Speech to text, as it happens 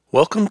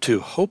Welcome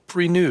to Hope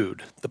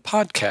Renewed, the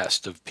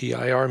podcast of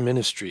PIR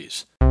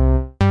Ministries.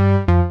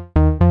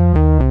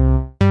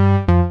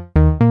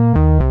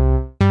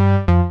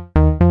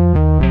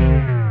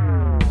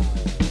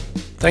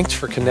 Thanks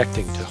for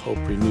connecting to Hope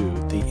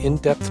Renewed, the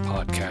in-depth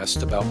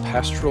podcast about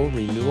pastoral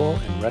renewal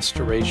and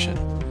restoration.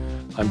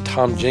 I'm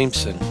Tom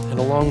Jameson, and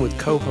along with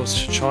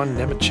co-host Sean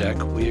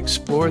Nemechek, we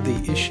explore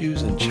the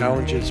issues and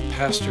challenges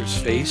pastors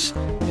face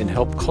and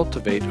help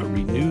cultivate a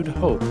renewed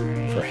hope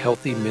for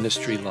healthy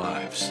ministry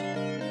lives.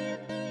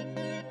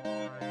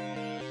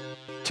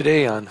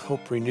 Today on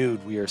Hope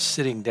Renewed, we are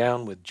sitting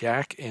down with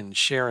Jack and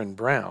Sharon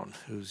Brown,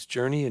 whose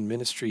journey in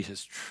ministry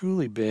has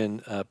truly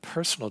been a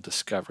personal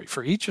discovery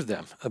for each of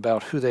them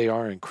about who they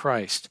are in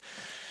Christ.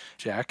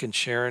 Jack and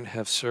Sharon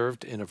have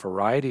served in a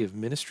variety of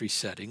ministry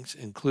settings,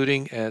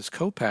 including as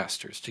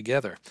co-pastors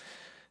together.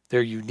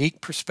 Their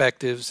unique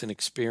perspectives and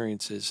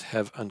experiences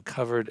have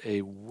uncovered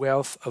a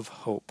wealth of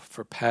hope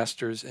for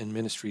pastors and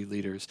ministry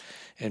leaders,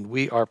 and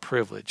we are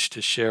privileged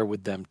to share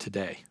with them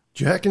today.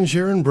 Jack and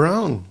Sharon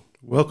Brown,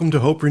 welcome to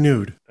Hope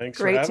Renewed. Thanks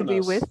Great for having to be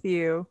us. with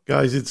you.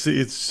 Guys,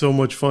 it's so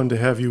much fun to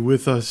have you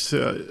with us.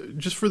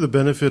 Just for the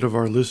benefit of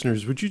our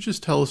listeners, would you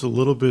just tell us a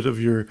little bit of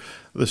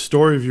the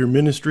story of your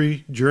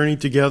ministry journey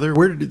together?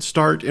 Where did it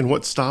start and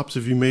what stops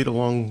have you made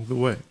along the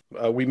way?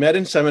 We met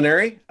in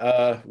seminary,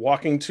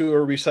 walking to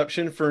a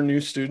reception for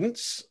new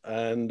students,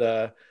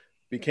 and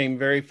became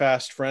very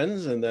fast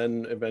friends, and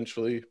then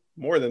eventually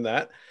more than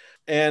that.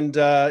 And,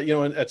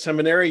 at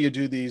seminary, you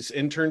do these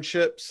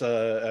internships.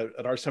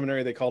 At our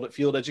seminary, they called it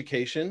field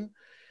education.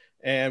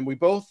 And we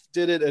both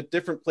did it at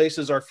different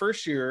places our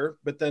first year,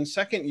 but then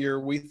second year,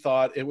 we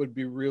thought it would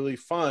be really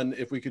fun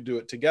if we could do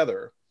it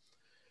together.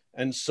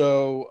 And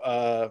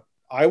so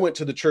I went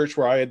to the church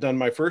where I had done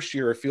my first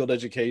year of field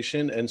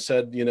education and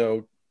said,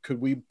 could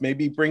we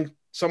maybe bring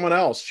someone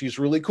else? She's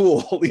really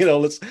cool.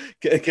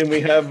 Can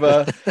we have,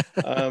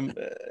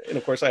 and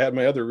of course I had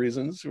my other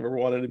reasons for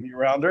wanting to be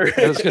around her.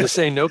 I was going to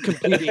say no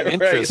competing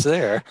interests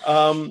there.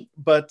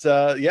 But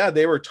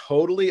they were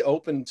totally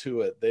open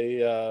to it. They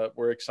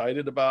were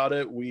excited about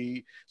it.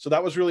 So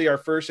that was really our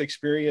first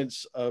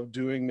experience of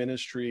doing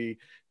ministry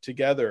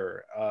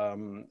together.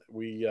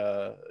 We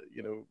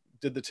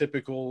did the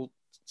typical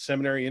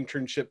seminary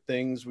internship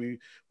things. We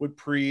would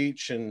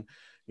preach, and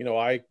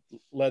I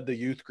led the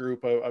youth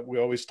group. We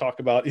always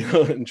talk about,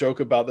 and joke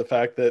about the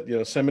fact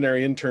that,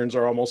 seminary interns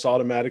are almost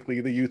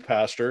automatically the youth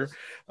pastor,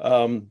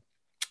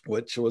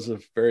 which was a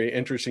very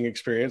interesting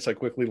experience. I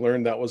quickly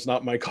learned that was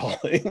not my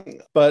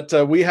calling, but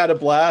we had a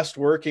blast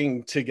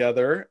working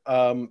together.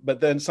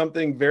 But then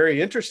something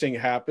very interesting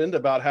happened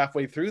about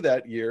halfway through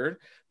that year.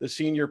 The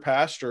senior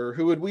pastor,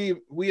 who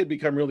we had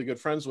become really good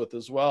friends with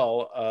as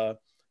well,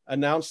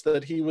 announced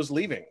that he was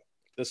leaving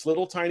this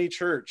little tiny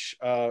church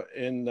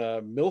in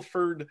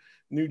Milford,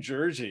 New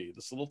Jersey,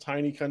 this little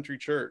tiny country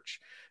church.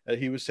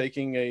 He was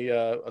taking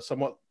a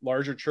somewhat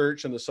larger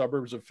church in the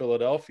suburbs of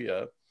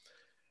Philadelphia.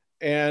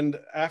 And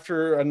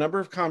after a number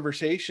of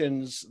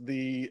conversations,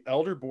 the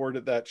elder board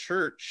at that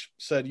church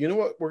said, you know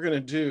what we're going to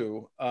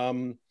do?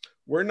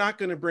 We're not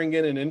going to bring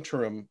in an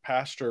interim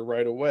pastor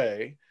right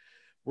away.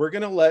 We're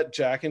going to let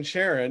Jack and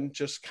Sharon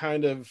just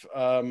kind of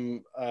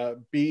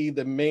be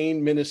the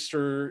main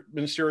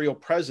ministerial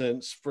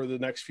presence for the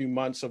last few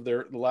months of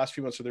their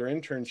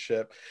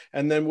internship.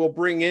 And then we'll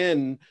bring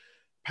in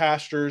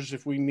pastors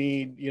if we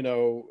need,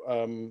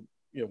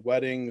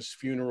 weddings,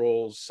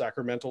 funerals,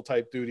 sacramental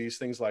type duties,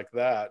 things like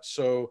that.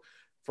 So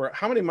for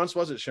how many months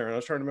was it, Sharon? I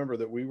was trying to remember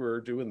that we were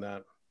doing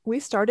that. We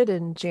started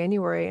in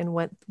January and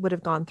would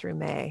have gone through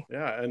May.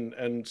 Yeah.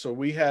 And so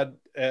we had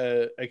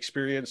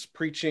experience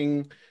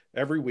preaching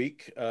every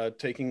week,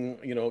 taking,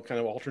 kind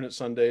of alternate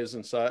Sundays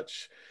and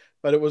such.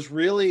 But it was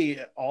really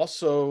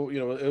also,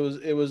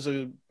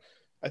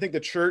 I think the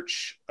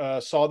church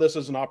saw this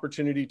as an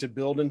opportunity to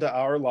build into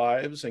our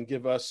lives and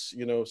give us,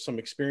 some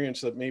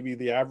experience that maybe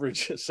the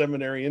average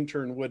seminary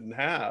intern wouldn't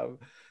have.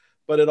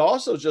 But it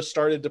also just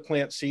started to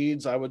plant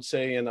seeds, I would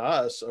say, in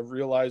us of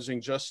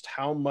realizing just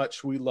how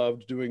much we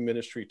loved doing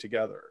ministry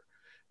together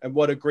and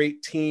what a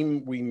great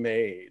team we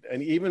made.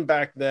 And even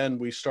back then,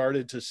 we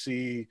started to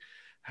see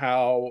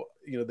how,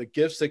 the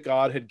gifts that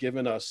God had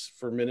given us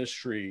for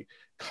ministry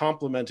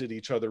complemented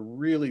each other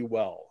really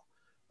well.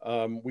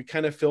 We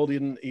kind of filled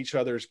in each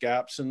other's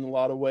gaps in a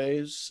lot of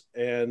ways.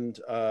 And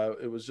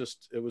it was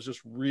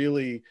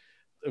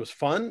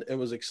fun. It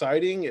was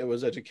exciting. It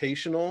was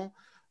educational.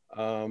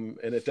 And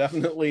it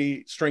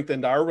definitely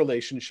strengthened our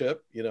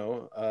relationship,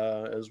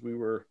 as we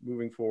were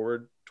moving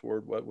forward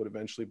toward what would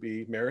eventually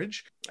be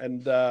marriage.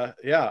 And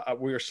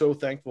we are so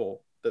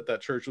thankful that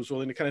church was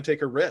willing to kind of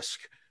take a risk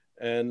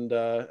and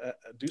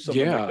do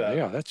something like that.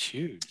 Yeah, that's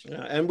huge.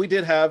 Yeah, and we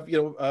did have,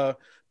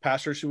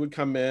 pastors who would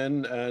come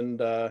in,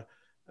 and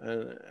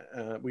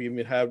we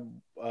even had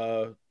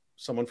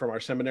someone from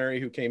our seminary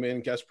who came in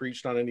and guest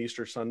preached on an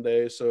Easter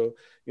Sunday. So,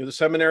 the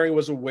seminary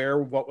was aware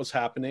of what was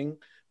happening,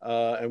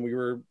 and we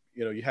were,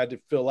 you had to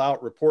fill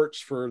out reports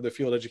for the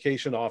field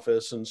education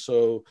office. And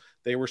so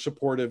they were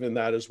supportive in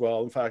that as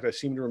well. In fact, I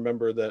seem to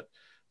remember that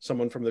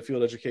someone from the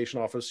field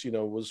education office,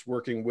 was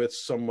working with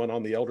someone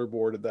on the elder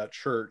board of that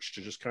church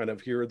to just kind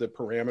of hear the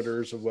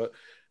parameters of what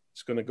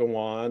is going to go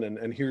on.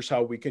 And here's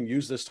how we can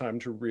use this time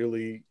to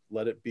really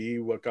let it be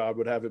what God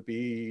would have it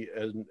be,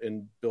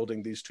 in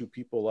building these two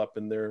people up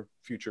in their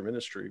future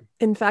ministry.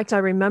 In fact, I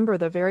remember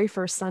the very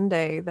first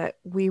Sunday that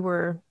we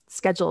were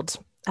scheduled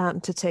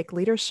to take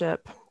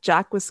leadership.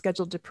 Jack was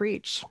scheduled to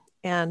preach.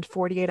 And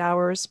 48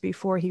 hours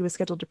before he was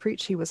scheduled to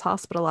preach, he was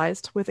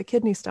hospitalized with a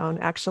kidney stone,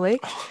 actually.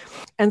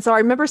 And so I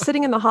remember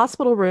sitting in the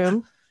hospital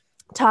room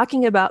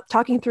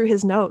talking through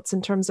his notes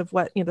in terms of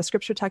what, the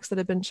scripture text that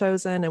had been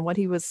chosen and what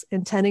he was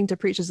intending to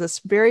preach as this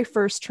very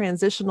first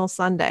transitional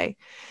Sunday,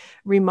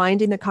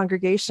 reminding the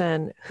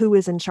congregation who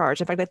is in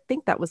charge. In fact, I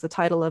think that was the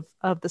title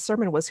of the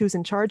sermon, was Who's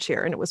in Charge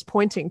Here? And it was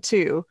pointing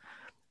to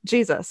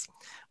Jesus.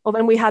 Well,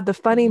 then we had the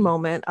funny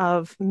moment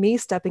of me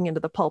stepping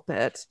into the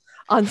pulpit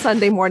on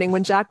Sunday morning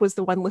when Jack was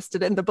the one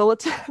listed in the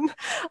bulletin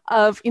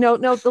of,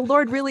 no, the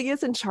Lord really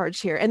is in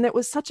charge here. And it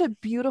was such a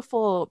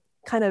beautiful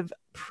kind of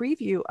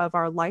preview of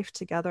our life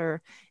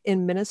together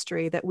in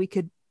ministry, that we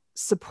could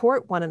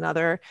support one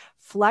another,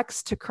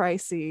 flex to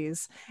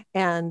crises,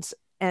 and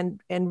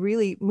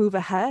really move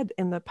ahead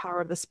in the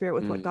power of the Spirit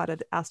with what God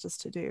had asked us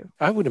to do.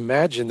 I would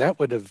imagine that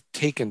would have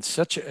taken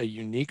such a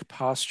unique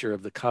posture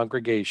of the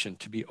congregation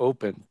to be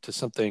open to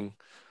something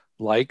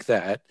like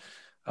that,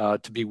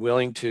 to be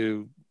willing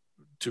to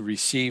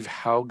receive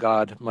how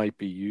God might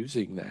be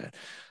using that.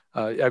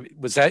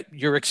 Was that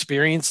your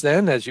experience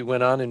then as you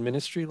went on in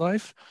ministry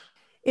life?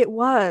 It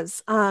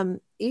was.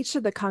 Each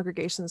of the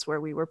congregations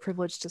where we were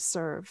privileged to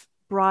serve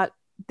brought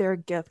their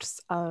gifts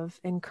of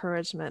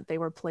encouragement. They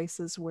were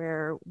places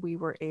where we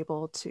were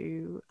able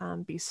to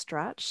be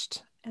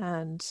stretched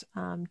and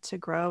to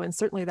grow. And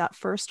certainly that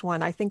first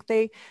one, I think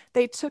they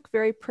took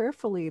very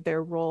prayerfully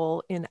their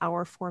role in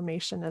our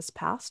formation as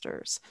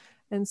pastors.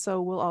 And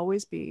so we'll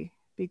always be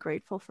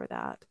grateful for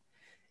that.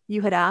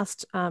 You had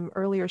asked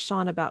earlier,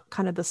 Sean, about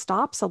kind of the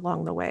stops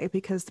along the way,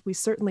 because we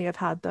certainly have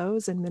had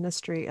those in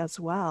ministry as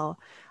well.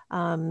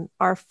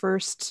 Our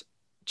first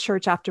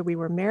church after we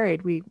were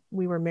married, we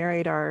were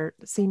married our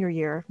senior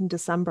year in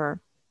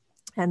December.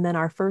 And then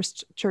our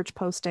first church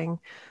posting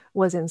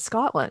was in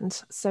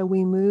Scotland. So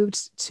we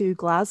moved to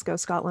Glasgow,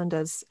 Scotland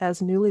as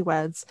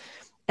newlyweds,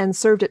 and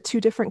served at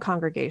two different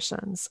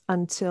congregations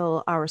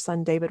until our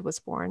son David was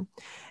born.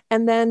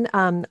 And then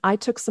I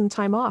took some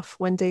time off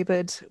when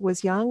David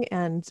was young,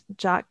 and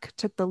Jack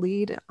took the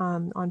lead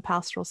on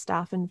pastoral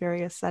staff in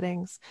various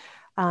settings.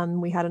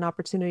 We had an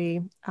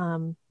opportunity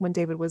when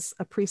David was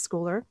a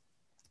preschooler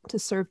to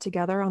serve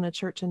together on a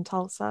church in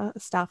Tulsa,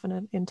 staff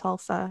in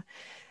Tulsa.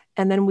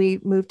 And then we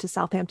moved to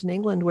Southampton,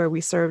 England, where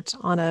we served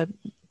on a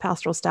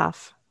pastoral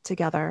staff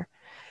together.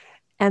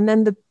 And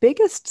then the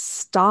biggest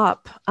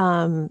stop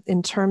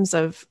in terms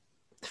of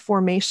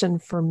formation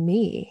for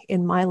me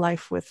in my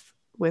life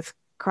with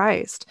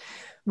Christ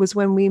was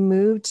when we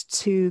moved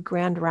to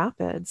Grand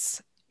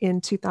Rapids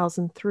in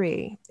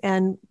 2003.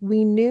 And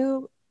we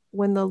knew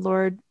when the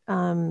Lord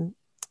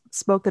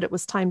spoke that it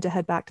was time to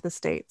head back to the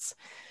States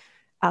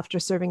after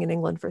serving in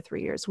England for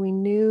 3 years. We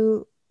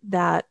knew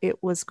that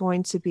it was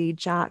going to be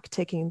Jack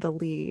taking the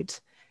lead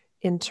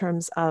in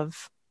terms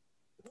of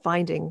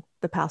finding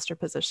the pastor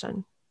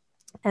position.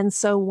 And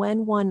so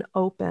when one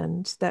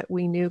opened that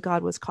we knew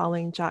God was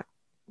calling Jack,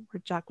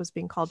 where Jack was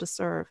being called to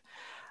serve,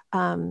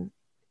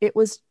 it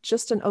was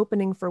just an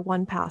opening for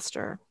one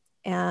pastor.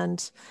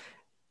 And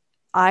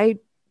I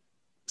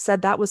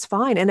said that was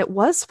fine. And it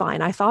was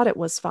fine. I thought it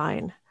was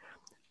fine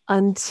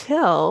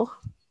until,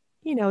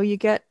 you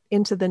get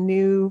into the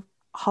new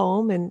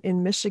home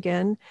in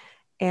Michigan,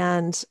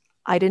 and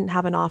I didn't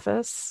have an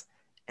office,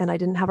 and I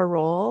didn't have a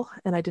role,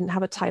 and I didn't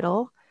have a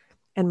title.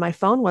 And my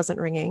phone wasn't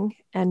ringing,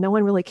 and no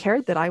one really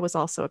cared that I was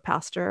also a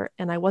pastor,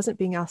 and I wasn't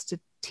being asked to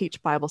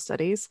teach Bible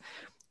studies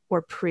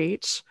or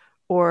preach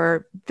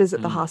or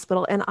visit the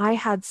hospital. And I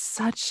had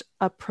such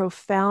a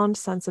profound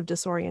sense of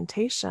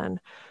disorientation.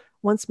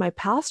 Once my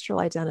pastoral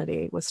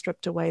identity was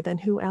stripped away, then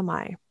who am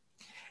I?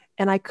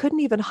 And I couldn't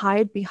even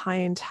hide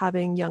behind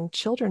having young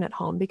children at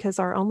home, because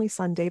our only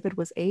son, David,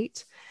 was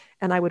 8,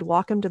 and I would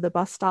walk him to the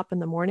bus stop in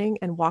the morning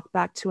and walk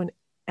back to an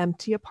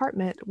empty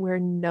apartment where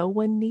no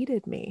one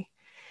needed me.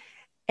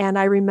 And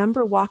I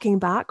remember walking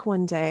back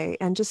one day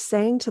and just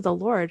saying to the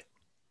Lord,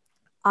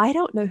 I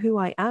don't know who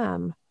I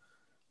am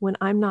when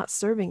I'm not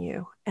serving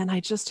you. And I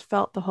just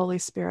felt the Holy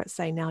Spirit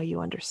say, now you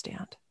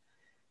understand.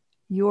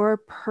 Your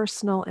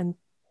personal and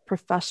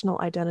professional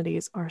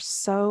identities are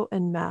so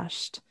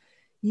enmeshed.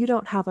 You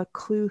don't have a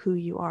clue who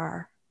you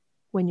are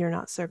when you're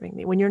not serving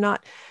me, when you're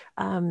not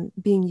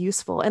being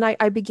useful. And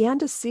I began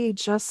to see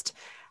just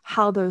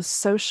how those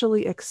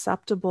socially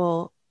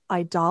acceptable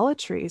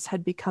idolatries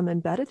had become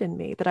embedded in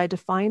me, that I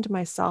defined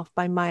myself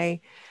by my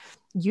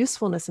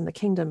usefulness in the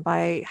kingdom,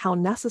 by how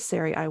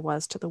necessary I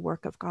was to the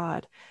work of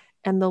God.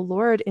 And the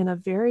Lord, in a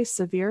very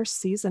severe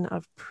season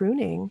of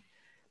pruning,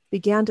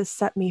 began to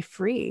set me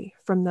free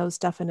from those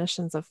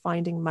definitions of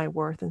finding my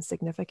worth and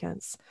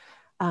significance.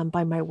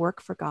 by my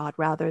work for God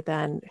rather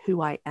than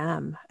who I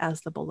am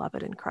as the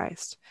beloved in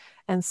Christ.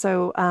 And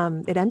so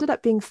it ended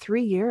up being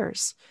 3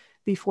 years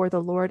before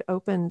the Lord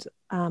opened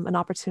an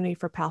opportunity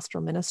for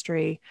pastoral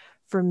ministry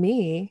for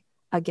me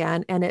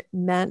again. And it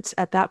meant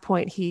at that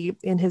point, he,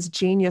 in his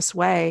genius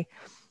way,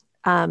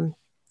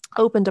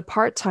 opened a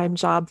part-time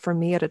job for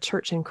me at a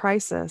church in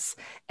crisis,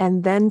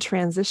 and then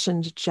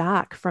transitioned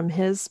Jack from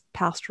his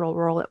pastoral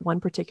role at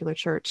one particular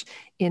church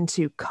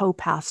into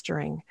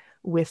co-pastoring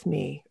with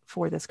me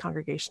for this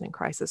congregation in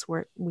crisis,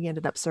 where we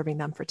ended up serving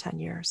them for 10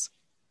 years.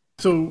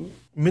 So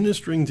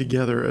ministering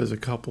together as a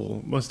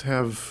couple must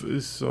have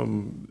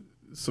some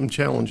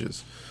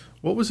challenges.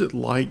 What was it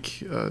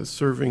like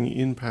serving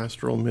in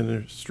pastoral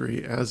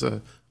ministry as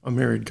a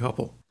married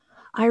couple?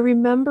 I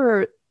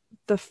remember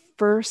the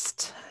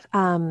first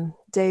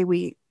day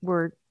we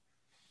were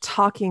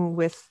talking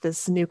with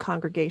this new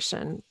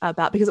congregation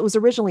about, because it was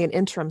originally an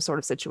interim sort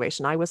of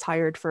situation. I was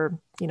hired for,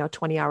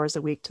 20 hours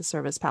a week to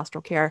serve as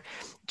pastoral care.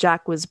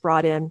 Jack was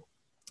brought in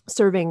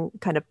serving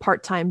kind of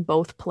part-time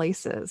both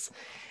places.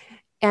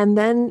 And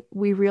then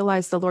we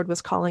realized the Lord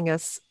was calling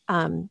us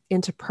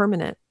into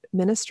permanent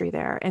ministry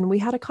there. And we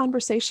had a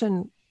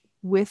conversation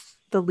with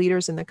the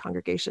leaders in the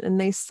congregation, and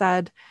they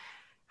said,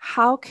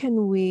 how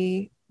can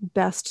we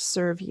best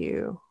serve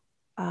you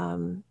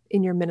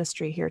in your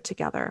ministry here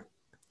together?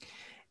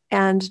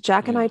 And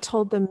Jack and I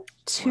told them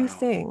two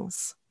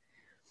things.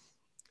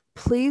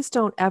 Please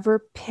don't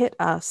ever pit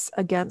us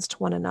against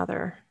one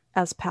another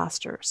as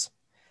pastors.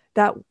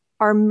 That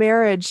our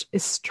marriage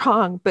is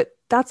strong, but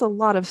that's a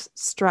lot of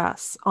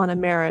stress on a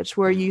marriage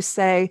where you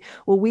say,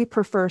 well, we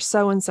prefer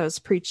so-and-so's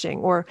preaching,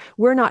 or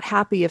we're not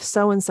happy if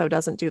so-and-so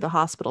doesn't do the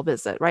hospital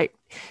visit, right?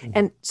 Mm-hmm.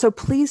 And so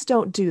please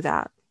don't do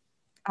that.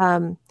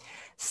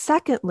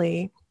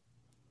 Secondly,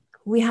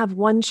 we have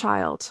one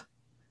child.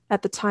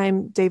 At the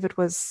time, David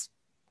was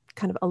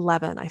kind of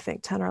 11, I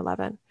think, 10 or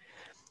 11.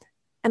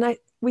 And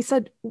we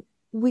said,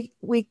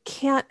 we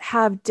can't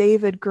have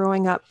David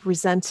growing up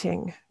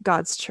resenting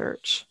God's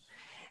church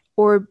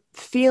or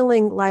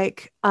feeling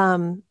like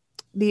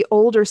the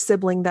older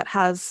sibling that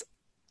has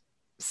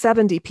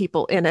 70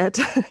 people in it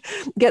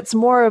gets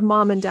more of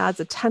mom and dad's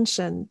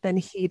attention than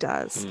he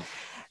does.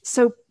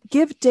 So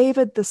give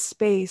David the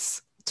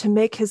space to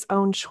make his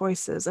own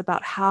choices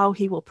about how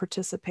he will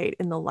participate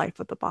in the life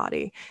of the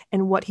body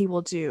and what he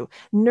will do.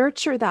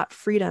 Nurture that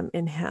freedom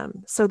in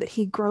him so that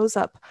he grows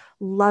up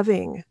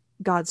loving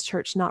God's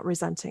church, not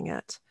resenting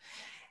it.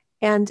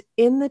 And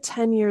in the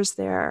 10 years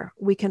there,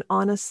 we can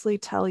honestly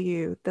tell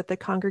you that the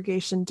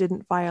congregation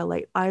didn't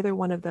violate either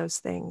one of those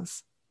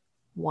things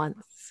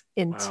once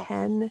in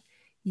 10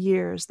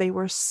 years. They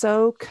were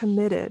so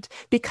committed,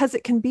 because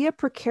it can be a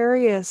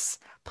precarious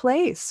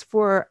place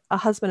for a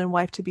husband and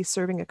wife to be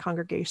serving a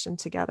congregation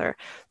together,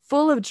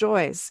 full of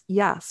joys,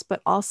 yes,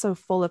 but also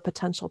full of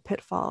potential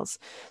pitfalls.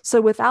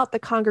 So without the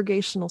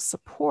congregational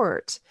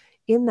support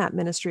in that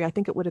ministry, I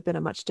think it would have been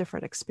a much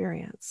different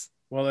experience.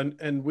 Well,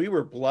 and we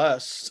were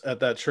blessed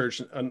at that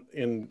church,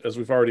 as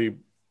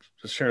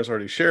Sharon's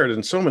already shared,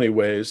 in so many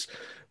ways.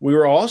 We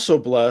were also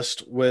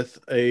blessed with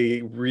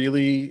a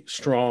really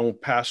strong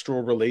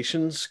pastoral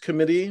relations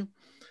committee.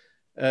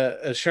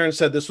 As Sharon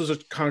said, this was a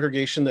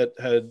congregation that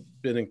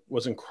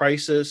was in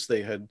crisis.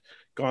 They had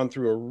gone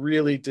through a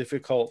really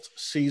difficult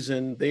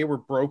season. They were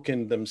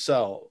broken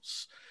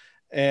themselves.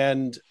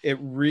 And it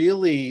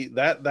really,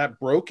 that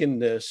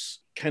brokenness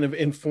kind of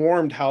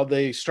informed how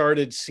they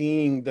started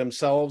seeing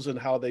themselves and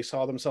how they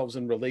saw themselves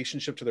in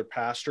relationship to their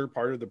pastor.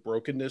 Part of the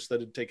brokenness that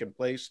had taken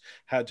place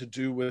had to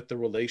do with the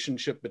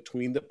relationship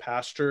between the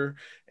pastor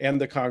and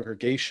the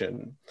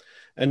congregation.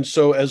 And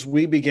so as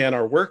we began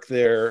our work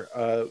there,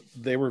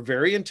 they were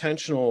very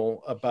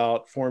intentional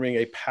about forming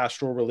a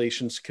pastoral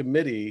relations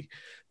committee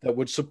that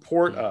would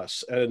support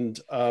us. And,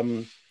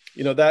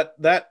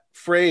 that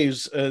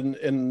phrase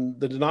in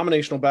the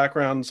denominational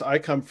backgrounds I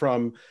come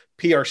from,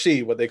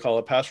 PRC, what they call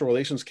a pastoral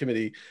relations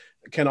committee,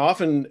 can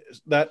often,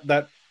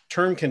 that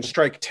term can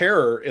strike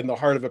terror in the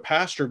heart of a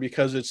pastor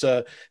because it's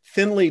a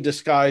thinly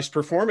disguised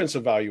performance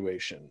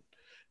evaluation.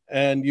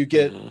 And you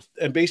get,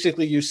 and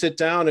basically you sit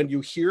down and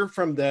you hear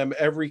from them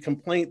every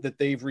complaint that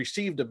they've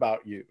received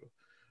about you.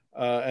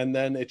 And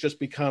then it just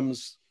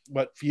becomes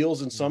what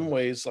feels in some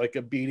ways like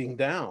a beating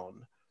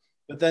down.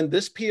 But then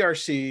this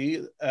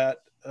PRC at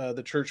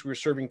the church we were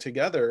serving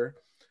together,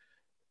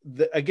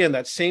 again,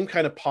 that same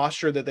kind of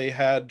posture that they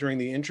had during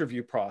the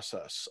interview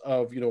process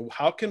of,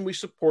 how can we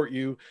support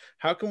you?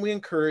 How can we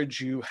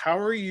encourage you? How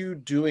are you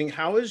doing?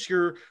 How is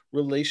your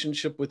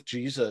relationship with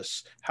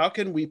Jesus? How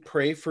can we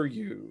pray for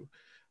you?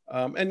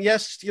 And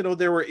yes,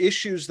 there were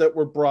issues that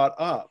were brought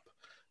up,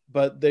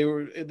 but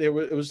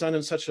it was done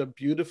in such a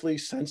beautifully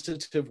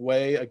sensitive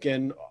way,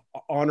 again,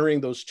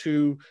 honoring those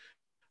two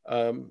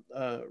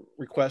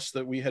requests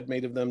that we had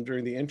made of them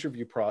during the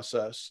interview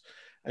process.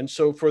 And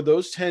so for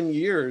those 10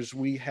 years,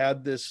 we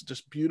had this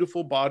just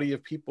beautiful body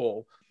of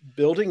people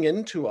building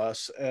into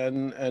us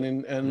and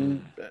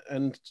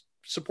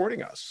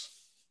supporting us.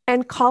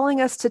 and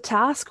calling us to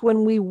task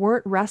when we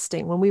weren't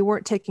resting, when we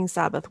weren't taking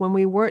Sabbath, when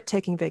we weren't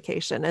taking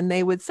vacation. And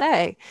they would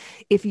say,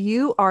 if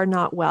you are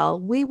not well,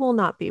 we will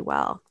not be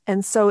well.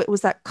 And so it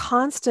was that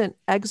constant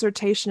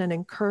exhortation and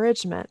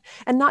encouragement,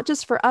 and not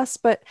just for us,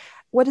 but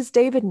what does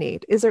David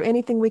need? Is there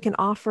anything we can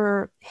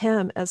offer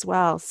him as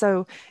well?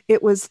 So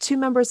it was two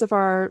members of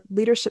our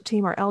leadership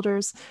team, our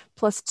elders,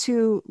 plus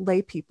two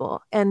lay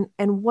people. And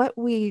what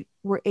we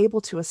were able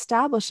to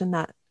establish in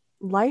that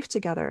life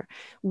together,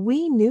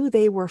 we knew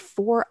they were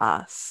for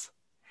us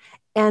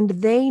and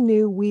they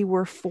knew we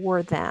were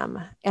for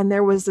them. And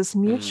there was this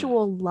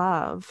mutual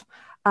love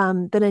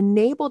that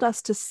enabled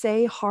us to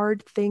say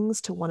hard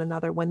things to one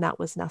another when that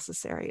was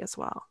necessary as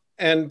well.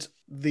 And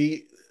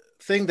the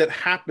thing that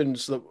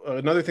happens,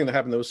 another thing that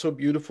happened that was so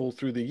beautiful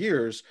through the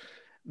years,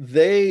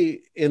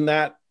 they, in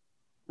that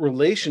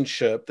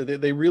relationship,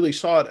 that they really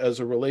saw it as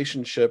a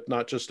relationship,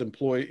 not just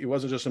employee. It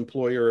wasn't just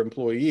employer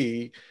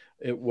employee.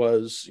 It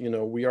was,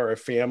 we are a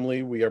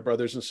family. We are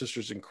brothers and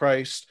sisters in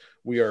Christ.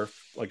 We are,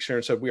 like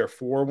Sharon said, we are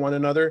for one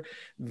another.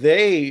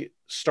 They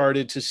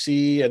started to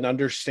see and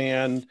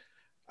understand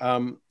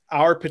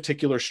our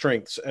particular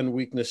strengths and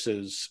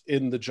weaknesses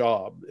in the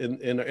job,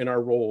 in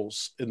our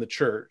roles in the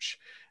church.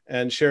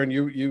 And Sharon,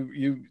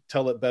 you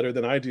tell it better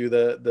than I do.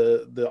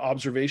 The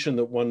observation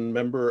that one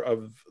member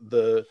of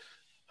the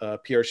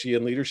PRC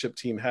and leadership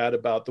team had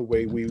about the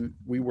way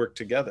we work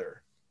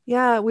together.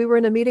 Yeah, we were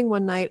in a meeting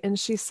one night, and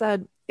she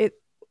said,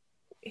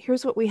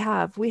 here's what we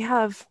have. We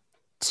have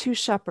two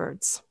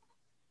shepherds.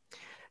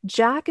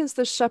 Jack is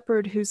the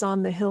shepherd who's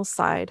on the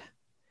hillside,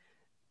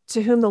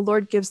 to whom the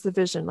Lord gives the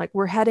vision, like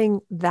we're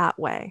heading that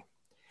way.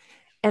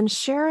 And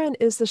Sharon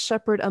is the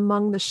shepherd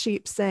among the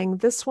sheep, saying,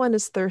 this one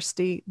is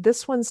thirsty.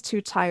 This one's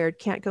too tired,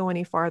 can't go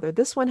any farther.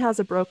 This one has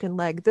a broken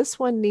leg. This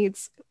one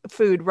needs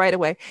food right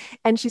away.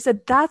 And she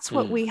said, that's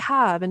what we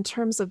have in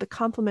terms of the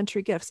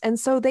complementary gifts. And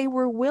so they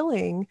were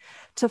willing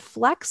to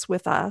flex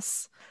with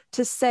us,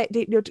 to say,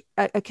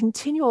 a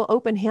continual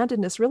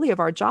open-handedness really of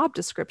our job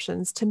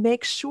descriptions, to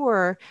make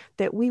sure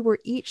that we were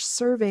each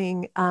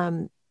serving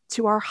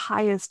to our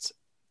highest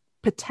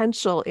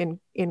potential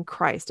in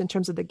Christ in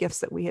terms of the gifts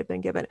that we had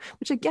been given,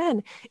 which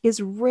again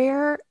is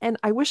rare. And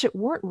I wish it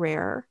weren't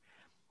rare,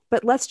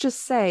 but let's just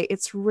say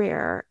it's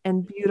rare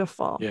and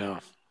beautiful. Yeah.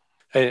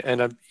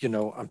 And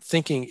I'm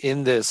thinking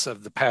in this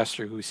of the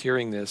pastor who's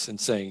hearing this and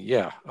saying,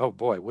 yeah, oh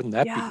boy, wouldn't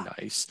that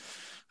be nice?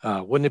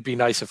 Wouldn't it be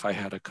nice if I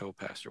had a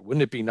co-pastor?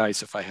 Wouldn't it be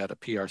nice if I had a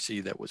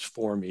PRC that was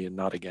for me and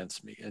not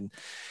against me?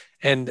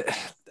 And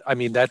I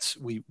mean,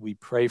 we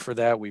pray for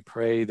that. We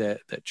pray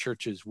that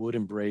churches would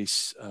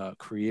embrace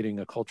creating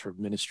a culture of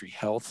ministry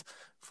health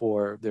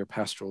for their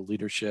pastoral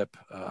leadership,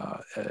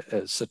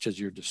 such as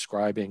you're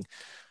describing.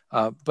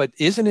 But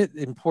isn't it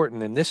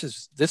important? And this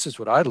is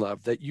what I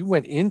love, that you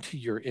went into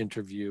your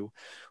interview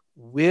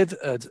with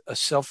a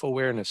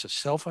self-awareness, a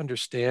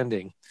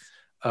self-understanding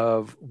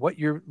of what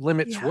your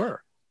limits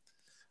were,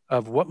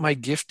 of what my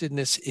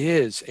giftedness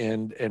is,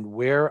 and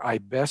where I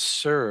best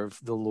serve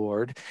the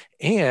Lord,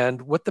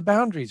 and what the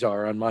boundaries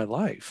are on my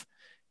life.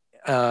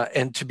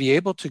 And to be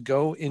able to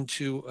go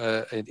into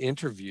an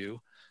interview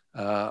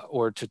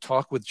or to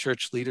talk with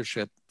church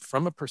leadership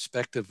from a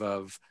perspective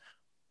of,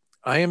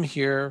 I am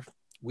here,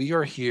 we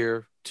are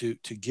here to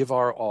give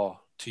our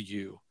all to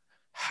you.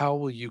 How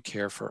will you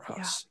care for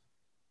us?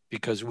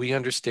 Because we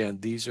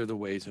understand these are the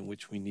ways in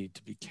which we need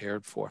to be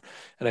cared for.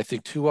 And I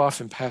think too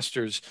often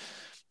pastors,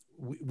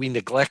 we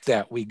neglect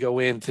that. We go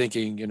in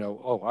thinking,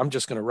 I'm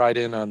just going to ride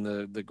in on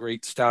the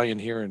great stallion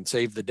here and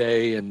save the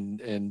day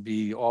and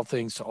be all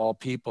things to all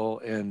people.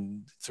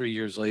 And 3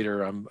 years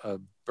later, I'm a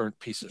burnt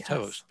piece of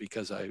toast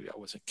because I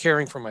wasn't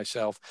caring for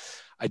myself.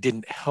 I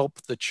didn't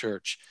help the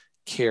church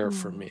care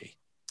for me.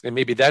 And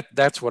maybe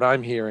that's what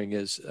I'm hearing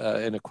is,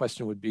 and a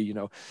question would be,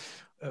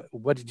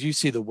 what did you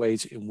see the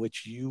ways in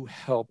which you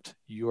helped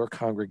your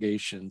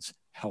congregations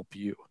help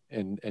you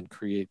and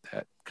create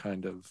that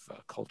kind of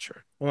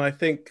culture? Well, I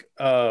think,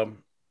 what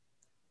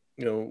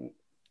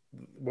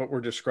we're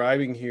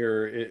describing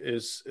here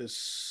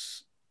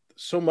is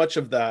so much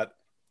of that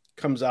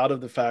comes out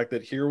of the fact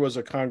that here was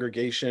a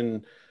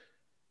congregation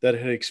that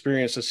had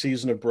experienced a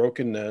season of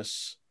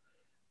brokenness,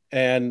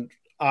 and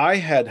I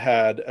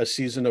had a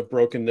season of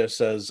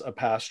brokenness as a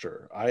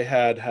pastor. I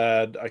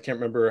can't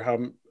remember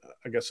how,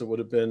 I guess it would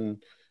have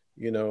been,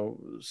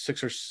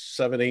 6 or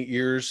 7, 8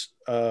 years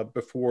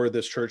before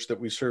this church that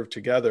we served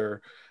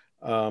together.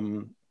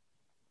 And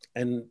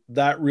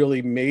that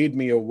really made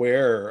me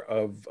aware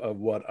of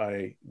what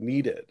I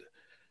needed.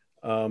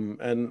 I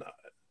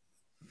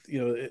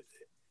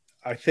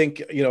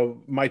think,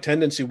 my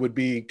tendency would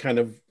be kind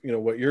of,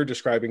 what you're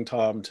describing,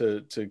 Tom,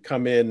 to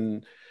come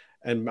in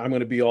and I'm going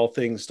to be all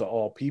things to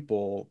all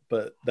people.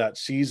 But that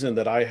season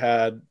that I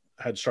had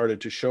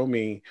started to show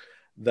me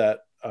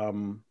that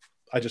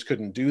I just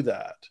couldn't do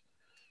that.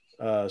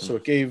 So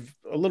it gave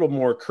a little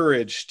more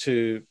courage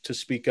to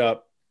speak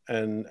up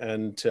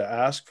and to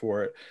ask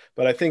for it.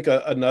 But I think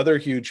another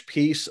huge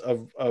piece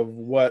of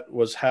what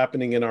was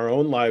happening in our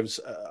own lives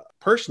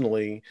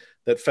personally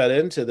that fed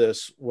into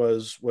this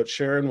was what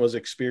Sharon was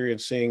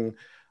experiencing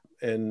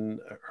in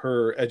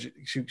her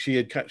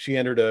she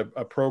entered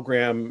a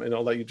program, and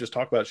I'll let you just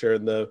talk about,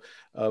 Sharon, the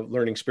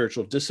learning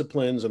spiritual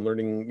disciplines and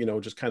learning,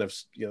 just kind of,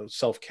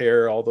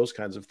 self-care, all those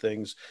kinds of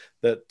things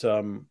that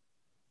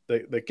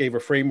that gave a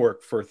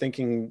framework for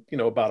thinking,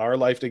 about our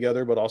life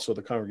together, but also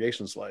the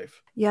congregation's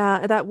life.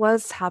 Yeah, that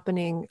was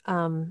happening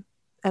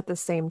at the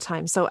same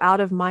time. So out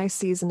of my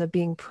season of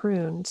being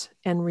pruned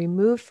and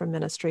removed from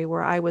ministry,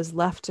 where I was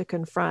left to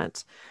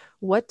confront,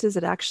 what does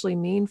it actually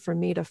mean for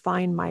me to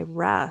find my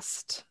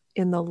rest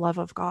in the love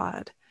of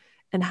God?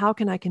 And how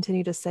can I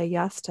continue to say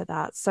yes to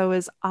that? So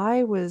as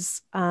I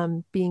was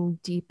being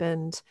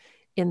deepened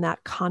in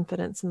that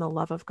confidence in the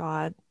love of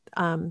God,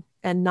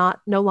 and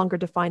no longer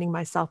defining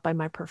myself by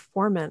my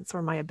performance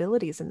or my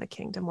abilities in the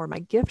kingdom or my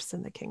gifts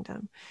in the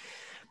kingdom,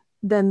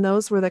 then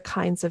those were the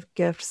kinds of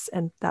gifts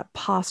and that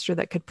posture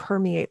that could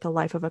permeate the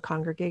life of a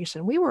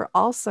congregation. We were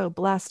also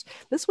blessed.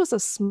 This was a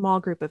small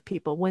group of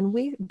people. When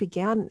we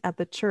began at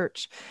the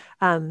church,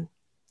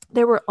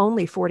 there were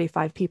only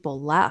 45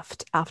 people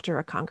left after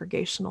a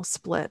congregational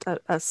split,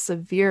 a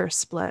severe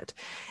split.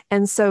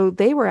 And so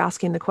they were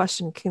asking the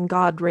question, can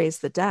God raise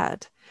the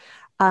dead?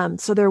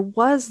 So there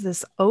was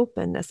this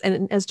openness.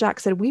 And as Jack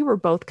said, we were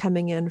both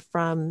coming in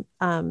from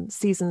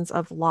seasons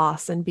of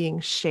loss and being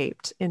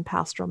shaped in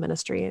pastoral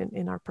ministry and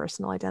in our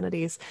personal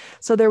identities.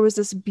 So there was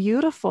this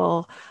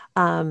beautiful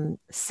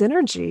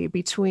synergy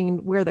between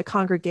where the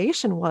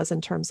congregation was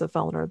in terms of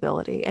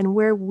vulnerability and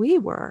where we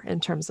were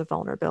in terms of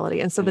vulnerability.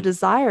 And so the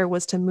desire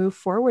was to move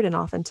forward in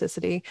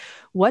authenticity.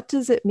 What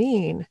does it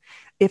mean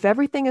if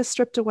everything is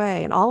stripped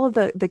away and all of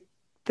the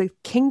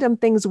kingdom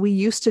things we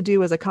used to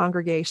do as a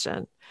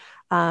congregation?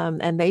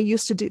 And they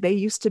used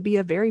to be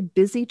a very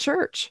busy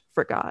church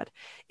for God.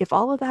 If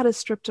all of that is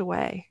stripped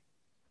away,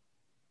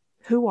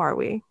 who are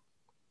we?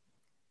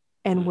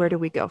 And where do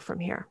we go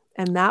from here?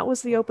 And that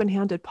was the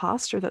open-handed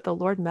posture that the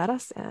Lord met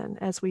us in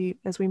as we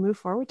move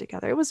forward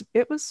together.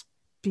 It was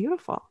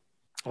beautiful.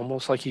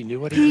 Almost like he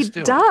knew what he was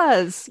doing. He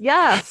does,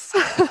 yes.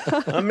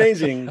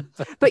 Amazing.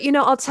 But,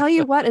 I'll tell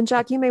you what, and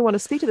Jack, you may want to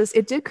speak to this.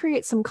 It did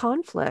create some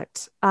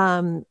conflict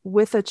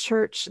with a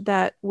church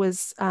that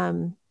was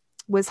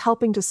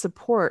helping to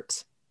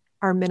support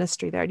our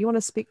ministry there. Do you want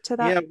to speak to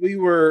that? Yeah, we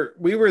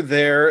were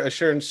there, as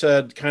Sharon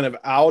said, kind of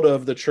out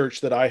of the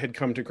church that I had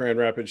come to Grand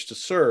Rapids to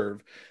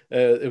serve.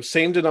 It was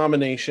same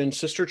denomination,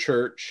 sister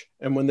church.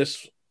 And when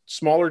this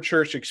smaller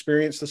church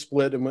experienced the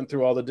split and went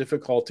through all the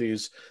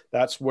difficulties,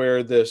 that's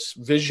where this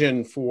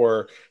vision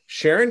for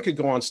Sharon could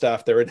go on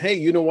staff there. And hey,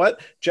 you know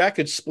what? Jack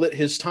could split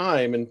his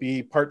time and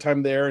be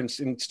part-time there and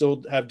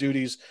still have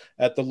duties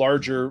at the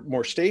larger,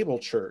 more stable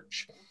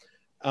church.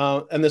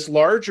 And this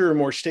larger,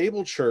 more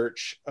stable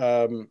church,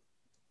 I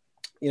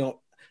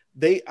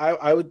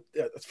would,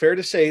 fair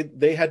to say,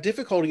 they had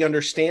difficulty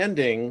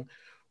understanding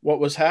what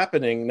was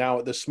happening now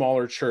at the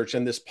smaller church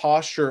and this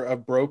posture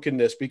of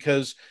brokenness,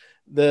 because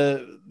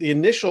the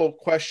initial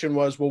question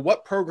was, well,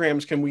 what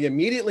programs can we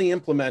immediately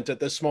implement at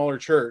this smaller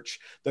church?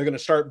 They're going to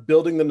start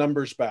building the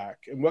numbers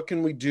back. And what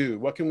can we do?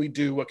 What can we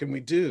do? What can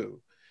we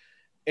do?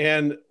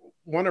 And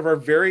one of our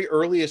very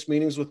earliest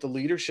meetings with the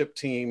leadership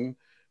team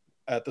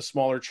at the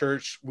smaller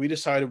church, we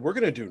decided we're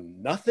going to do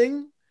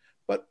nothing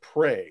but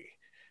pray.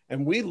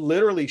 And we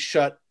literally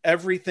shut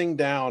everything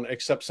down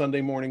except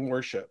Sunday morning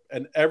worship.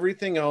 And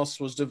everything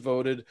else was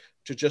devoted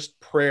to just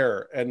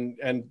prayer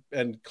and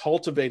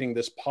cultivating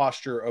this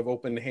posture of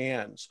open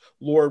hands.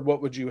 Lord,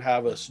 what would you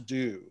have us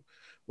do?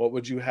 What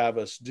would you have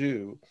us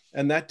do?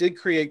 And that did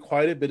create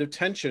quite a bit of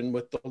tension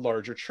with the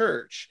larger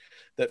church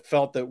that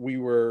felt that we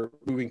were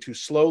moving too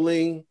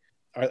slowly.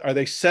 Are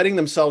they setting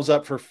themselves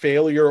up for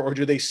failure, or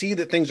do they see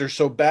that things are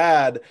so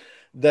bad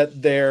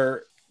that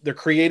they're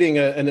creating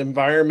an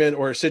environment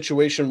or a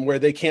situation where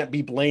they can't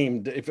be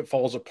blamed if it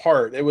falls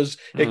apart?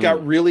 It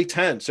got really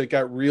tense. It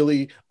got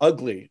really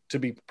ugly, to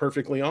be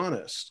perfectly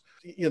honest.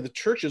 The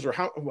churches are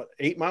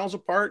 8 miles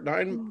apart,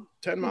 10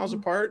 miles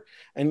apart.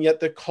 And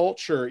yet the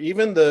culture,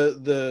 even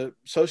the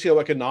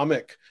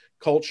socioeconomic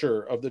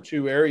culture of the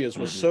two areas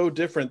was so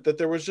different that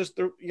there was just,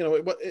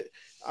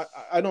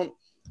 I don't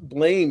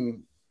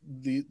blame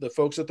the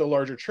folks at the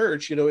larger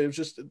church. It was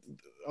just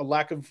a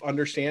lack of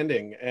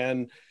understanding.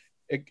 And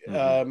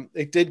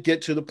it did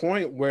get to the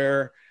point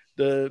where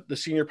the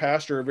senior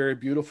pastor, a very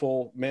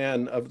beautiful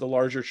man of the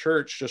larger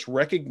church, just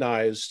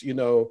recognized,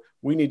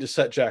 we need to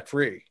set Jack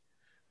free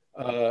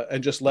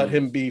and just let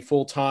him be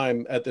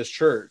full-time at this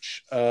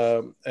church.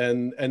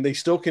 And they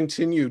still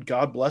continued,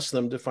 God bless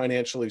them, to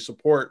financially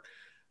support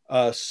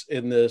us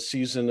in the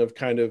season of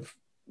kind of,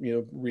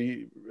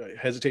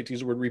 hesitate to use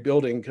the word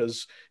rebuilding,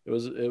 because it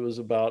was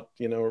about,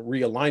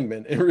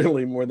 realignment and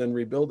really more than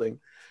rebuilding.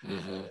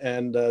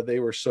 And they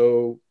were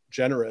so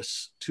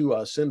generous to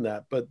us in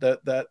that. But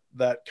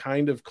that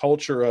kind of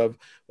culture of,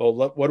 well,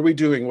 what are we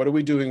doing? What are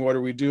we doing? What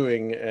are we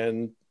doing?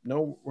 And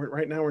no,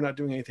 right now we're not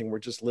doing anything. We're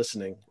just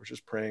listening. We're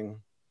just praying.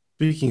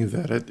 Speaking of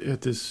that,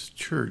 at this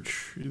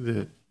church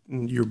that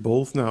you're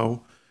both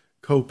now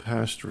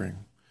co-pastoring,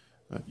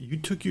 you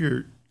took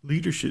your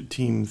leadership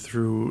team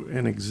through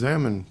an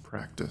examine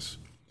practice.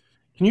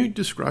 Can you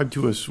describe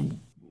to us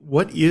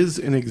what is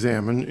an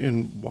examine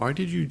and why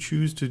did you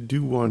choose to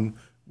do one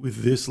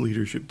with this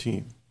leadership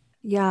team?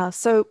 Yeah.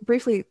 So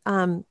briefly,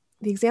 the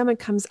examen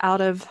comes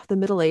out of the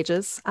Middle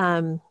Ages,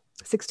 early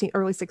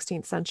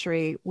 16th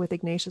century with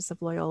Ignatius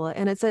of Loyola.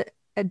 And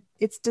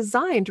it's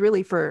designed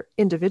really for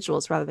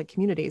individuals rather than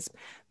communities,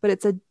 but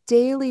it's a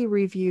daily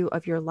review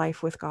of your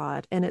life with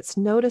God. And it's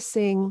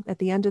noticing at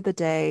the end of the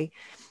day,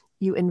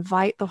 you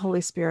invite the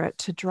Holy Spirit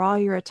to draw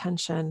your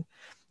attention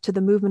to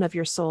the movement of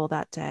your soul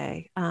that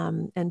day,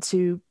 and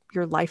to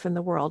your life in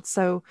the world.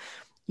 So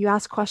you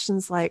ask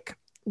questions like,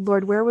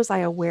 Lord, where was I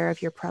aware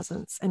of your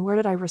presence? And where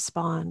did I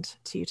respond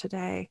to you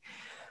today?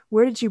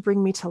 Where did you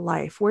bring me to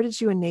life? Where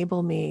did you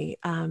enable me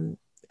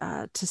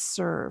to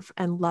serve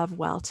and love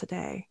well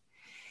today?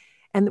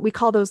 And we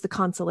call those the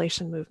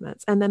consolation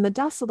movements. And then the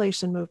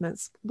desolation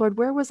movements, Lord,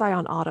 where was I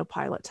on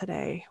autopilot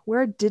today?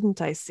 Where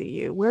didn't I see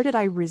you? Where did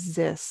I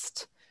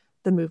resist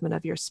the movement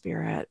of your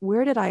spirit?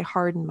 Where did I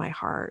harden my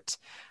heart?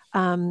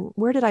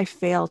 Where did I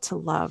fail to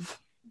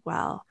love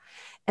well?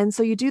 And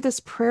so you do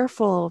this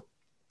prayerful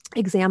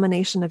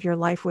examination of your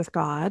life with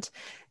God.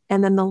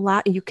 And then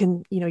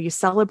you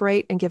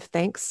celebrate and give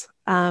thanks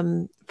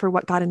for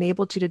what God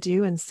enabled you to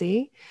do and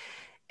see.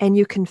 And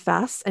you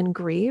confess and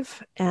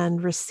grieve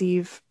and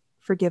receive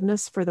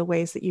forgiveness for the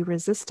ways that you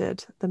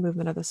resisted the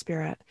movement of the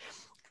Spirit.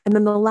 And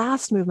then the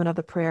last movement of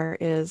the prayer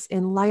is,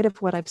 in light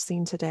of what I've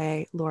seen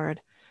today,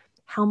 Lord,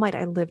 how might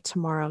I live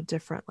tomorrow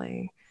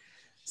differently?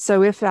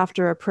 So if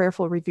after a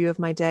prayerful review of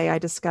my day, I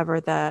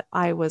discover that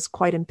I was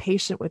quite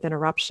impatient with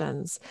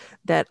interruptions,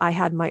 that I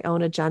had my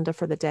own agenda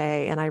for the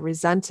day, and I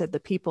resented the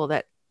people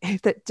that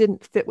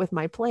didn't fit with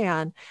my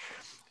plan,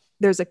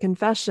 there's a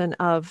confession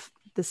of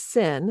the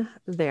sin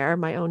there,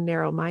 my own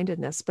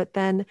narrow-mindedness. But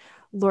then,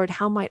 Lord,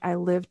 how might I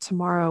live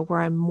tomorrow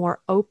where I'm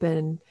more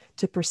open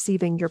to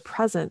perceiving your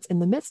presence in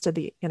the midst of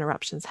the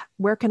interruptions?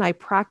 Where can I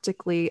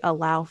practically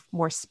allow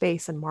more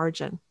space and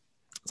margin?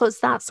 So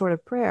it's that sort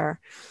of prayer.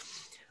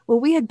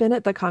 Well, we had been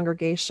at the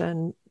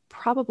congregation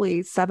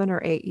probably 7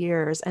 or 8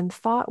 years and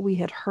thought we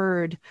had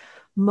heard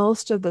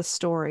most of the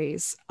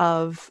stories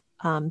of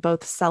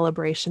both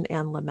celebration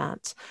and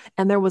lament.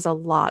 And there was a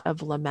lot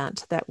of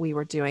lament that we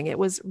were doing. It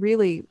was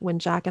really, when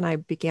Jack and I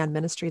began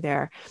ministry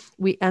there,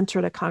 we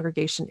entered a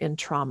congregation in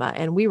trauma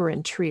and we were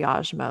in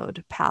triage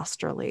mode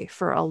pastorally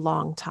for a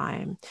long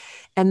time.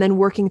 And then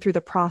working through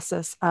the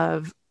process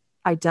of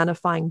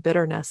identifying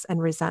bitterness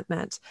and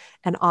resentment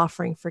and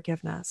offering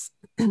forgiveness.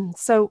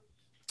 So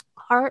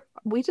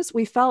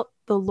we felt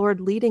the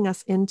Lord leading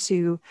us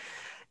into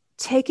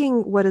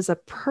taking what is a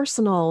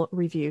personal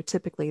review,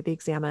 typically the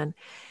examen,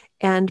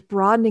 and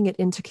broadening it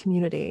into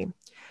community.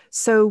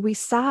 So we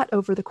sat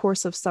over the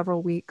course of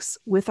several weeks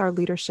with our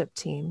leadership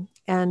team,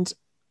 and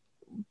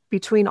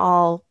between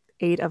all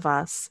 8 of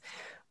us,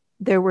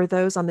 there were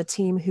those on the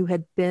team who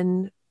had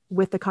been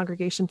with the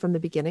congregation from the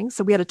beginning.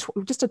 So we had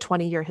just a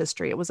 20-year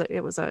history. It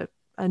was a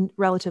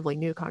relatively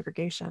new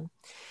congregation.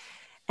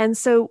 And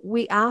so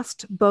we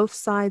asked both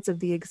sides of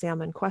the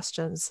examen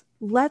questions.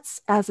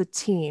 Let's, as a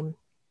team,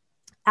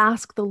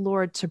 ask the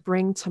Lord to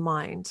bring to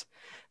mind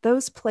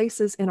those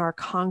places in our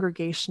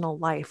congregational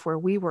life where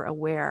we were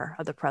aware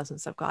of the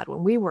presence of God,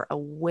 when we were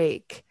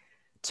awake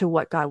to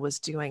what God was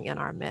doing in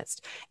our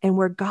midst, and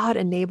where God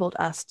enabled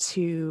us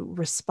to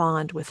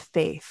respond with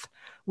faith,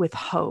 with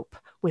hope,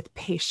 with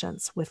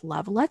patience, with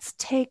love. Let's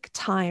take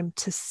time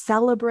to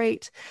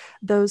celebrate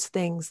those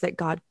things that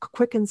God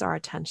quickens our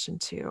attention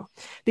to.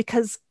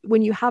 Because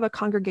when you have a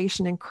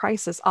congregation in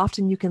crisis,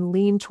 often you can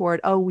lean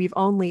toward, oh, we've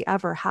only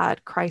ever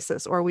had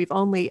crisis, or we've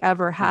only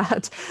ever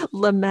had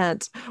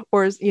lament,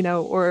 or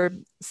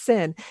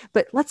sin.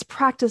 But let's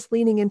practice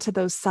leaning into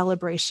those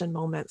celebration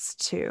moments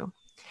too.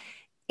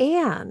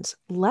 And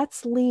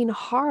let's lean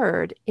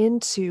hard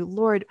into,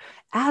 Lord,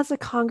 as a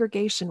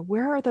congregation,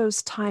 where are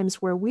those times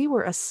where we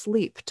were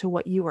asleep to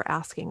what you were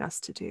asking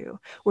us to do,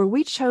 where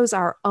we chose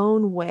our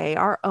own way,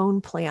 our own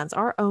plans,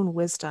 our own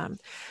wisdom?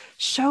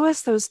 Show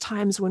us those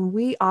times when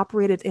we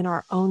operated in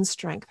our own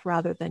strength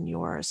rather than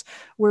yours,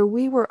 where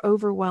we were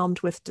overwhelmed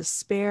with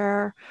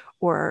despair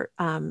or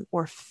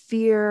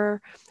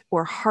fear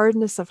or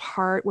hardness of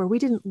heart, where we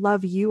didn't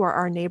love you or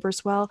our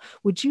neighbors well.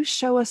 Would you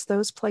show us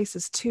those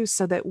places too,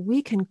 so that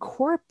we can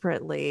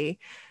corporately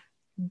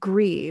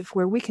grieve,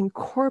 where we can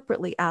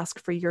corporately ask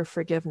for your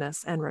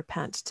forgiveness and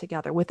repent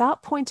together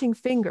without pointing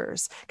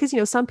fingers?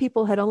 Because, some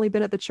people had only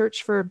been at the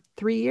church for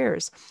 3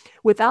 years,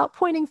 without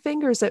pointing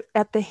fingers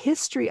at the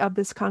history of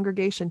this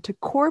congregation, to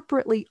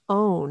corporately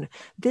own,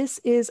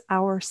 this is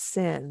our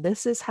sin.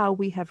 This is how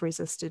we have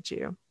resisted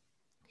you.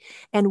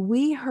 And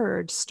we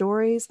heard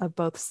stories of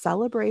both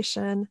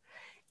celebration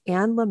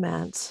and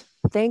lament,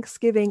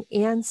 thanksgiving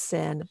and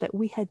sin that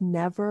we had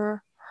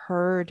never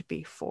heard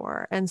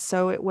before. And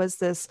so it was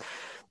this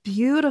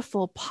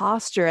beautiful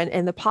posture.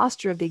 And the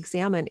posture of the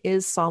examen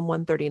is Psalm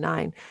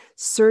 139.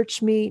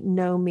 Search me,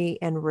 know me,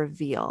 and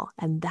reveal.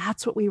 And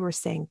that's what we were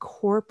saying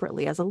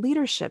corporately as a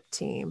leadership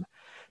team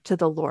to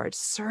the Lord.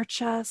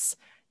 Search us,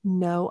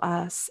 know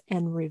us,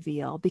 and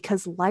reveal,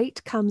 because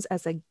light comes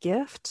as a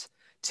gift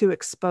to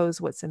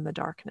expose what's in the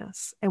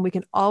darkness. And we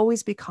can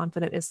always be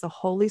confident it's the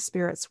Holy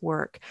Spirit's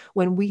work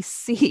when we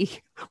see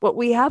what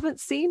we haven't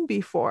seen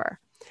before,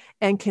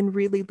 and can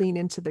really lean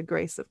into the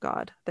grace of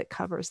God that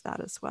covers that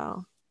as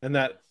well. And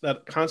that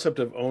concept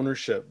of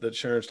ownership that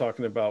Sharon's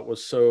talking about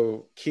was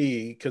so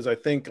key, because I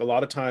think a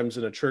lot of times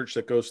in a church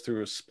that goes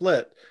through a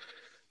split,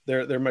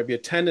 there might be a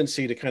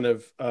tendency to kind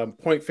of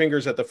point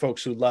fingers at the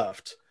folks who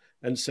left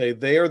and say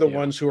they are the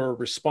ones who are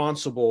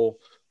responsible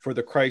for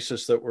the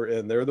crisis that we're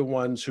in. They're the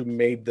ones who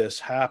made this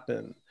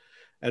happen.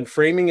 And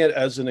framing it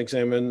as an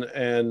examine,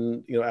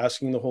 and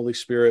asking the Holy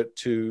Spirit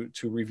to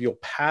reveal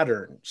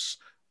patterns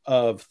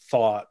of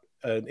thought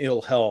and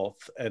ill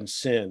health and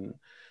sin,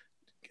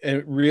 and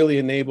it really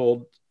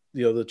enabled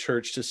the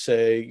church to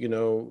say,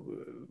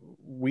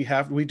 we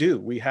have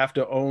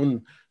to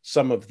own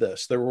some of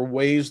this. There were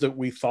ways that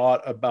we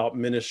thought about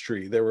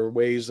ministry. There were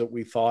ways that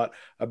we thought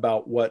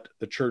about what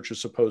the church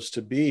is supposed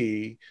to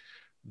be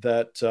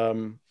that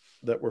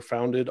were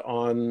founded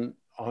on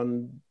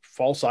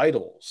false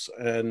idols,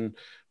 and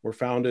were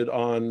founded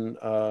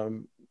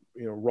on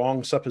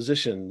wrong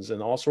suppositions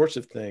and all sorts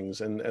of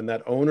things. And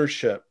that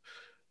ownership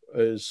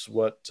is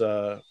what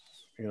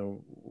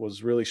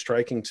was really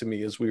striking to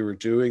me as we were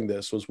doing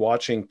this, was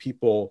watching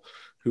people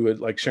who had,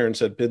 like Sharon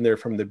said, been there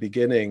from the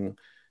beginning,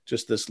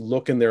 just this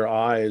look in their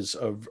eyes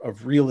of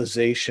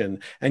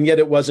realization. And yet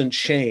it wasn't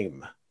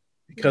shame,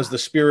 because the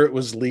Spirit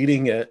was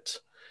leading it.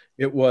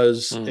 It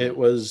was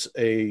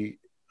a,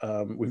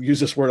 we've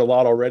used this word a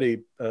lot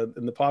already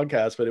in the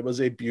podcast, but it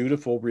was a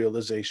beautiful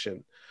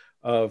realization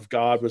of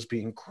God was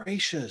being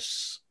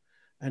gracious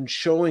and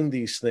showing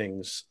these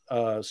things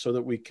so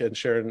that we can,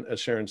 as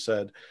Sharon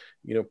said,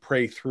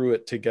 pray through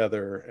it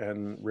together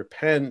and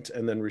repent,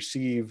 and then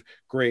receive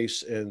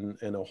grace in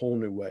a whole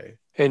new way.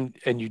 And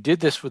you did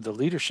this with the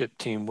leadership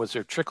team. Was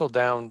there trickle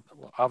down?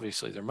 Well,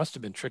 obviously, there must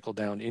have been trickle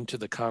down into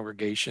the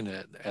congregation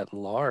at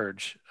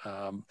large.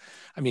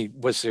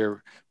 Was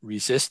there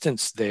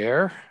resistance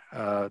there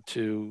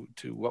to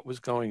what was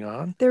going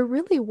on? There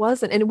really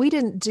wasn't. And we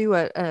didn't do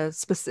a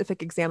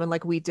specific examine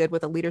like we did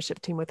with a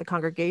leadership team with the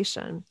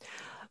congregation.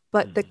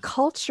 But the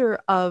culture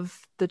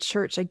of the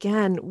church,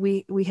 again,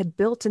 we had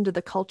built into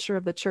the culture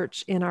of the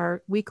church in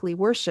our weekly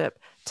worship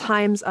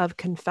times of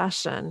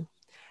confession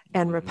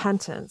and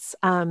repentance.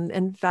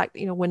 In fact,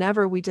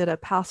 whenever we did a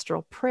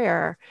pastoral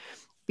prayer,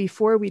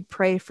 before we'd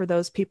pray for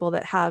those people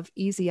that have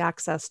easy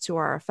access to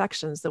our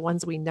affections, the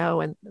ones we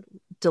know and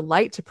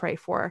delight to pray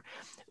for,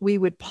 we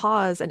would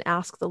pause and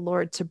ask the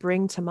Lord to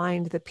bring to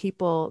mind the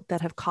people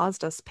that have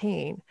caused us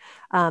pain,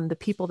 the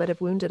people that have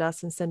wounded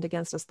us and sinned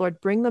against us.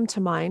 Lord, bring them to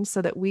mind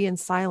so that we in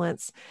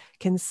silence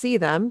can see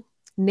them,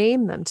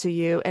 name them to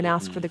you, and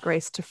ask for the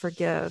grace to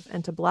forgive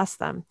and to bless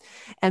them.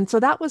 And so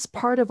that was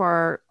part of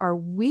our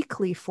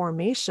weekly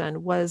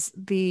formation, was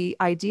the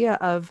idea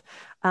of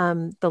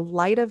the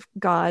light of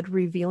God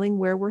revealing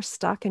where we're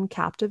stuck and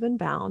captive and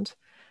bound,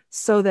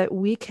 so that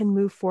we can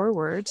move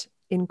forward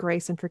in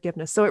grace and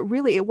forgiveness. So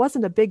it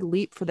wasn't a big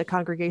leap for the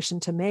congregation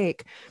to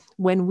make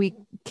when we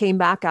came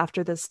back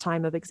after this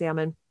time of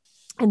examine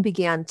and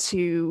began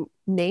to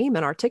name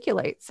and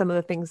articulate some of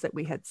the things that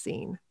we had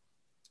seen.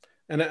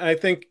 And I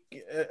think,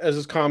 as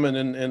is common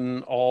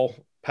in all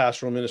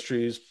pastoral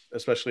ministries,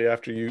 especially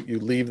after you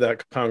leave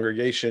that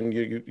congregation,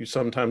 you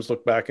sometimes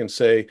look back and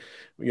say,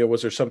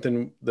 was there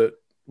something that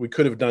we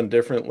could have done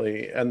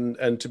differently?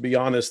 And to be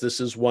honest, this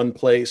is one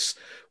place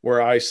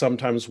where I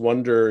sometimes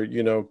wonder,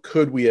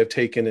 could we have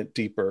taken it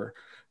deeper?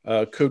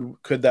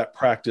 Could that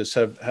practice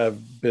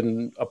have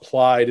been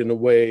applied in a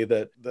way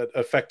that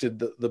affected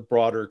the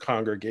broader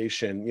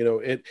congregation?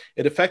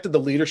 It affected the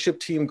leadership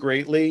team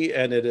greatly,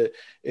 and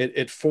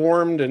it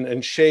formed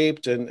and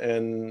shaped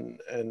and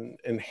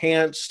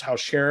enhanced how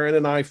Sharon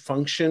and I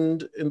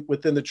functioned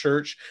within the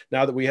church.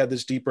 Now that we had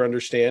this deeper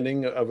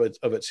understanding of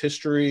its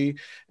history,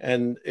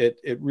 and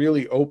it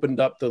really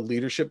opened up the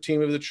leadership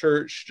team of the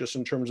church just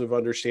in terms of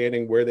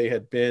understanding where they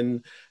had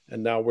been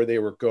and now where they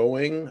were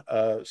going.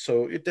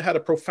 So it had a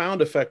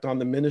profound effect on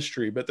the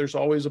ministry, but there's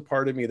always a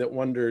part of me that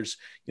wonders,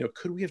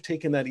 could we have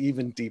taken that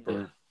even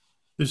deeper?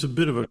 There's a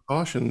bit of a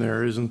caution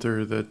there, isn't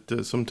there,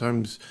 that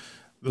sometimes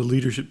the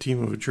leadership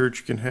team of a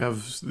church can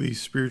have these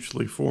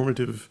spiritually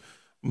formative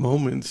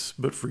moments,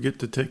 but forget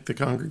to take the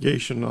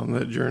congregation on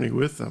that journey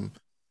with them.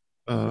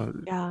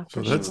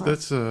 So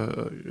that's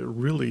a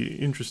really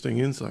interesting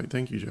insight.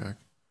 Thank you, Jack.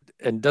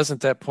 And doesn't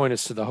that point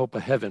us to the hope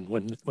of heaven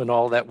when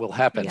all that will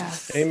happen?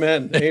 Yes.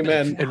 Amen.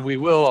 Amen. And we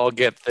will all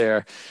get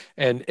there,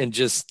 and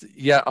just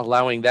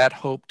allowing that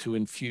hope to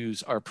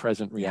infuse our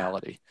present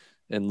reality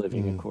and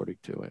living according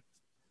to it.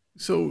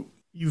 So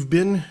you've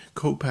been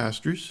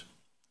co-pastors.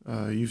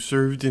 You've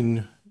served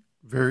in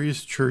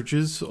various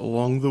churches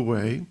along the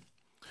way.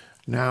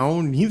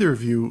 Now neither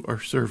of you are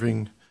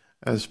serving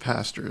as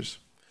pastors.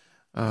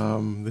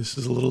 This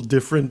is a little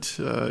different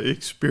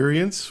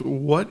experience.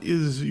 What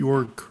is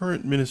your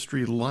current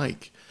ministry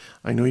like?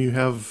 I know you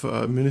have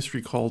a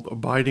ministry called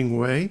Abiding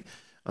Way.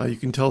 You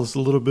can tell us a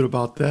little bit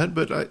about that,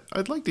 but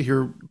I'd like to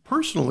hear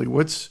personally,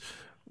 what's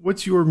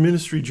your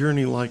ministry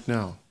journey like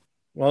now?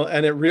 Well,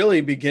 and it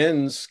really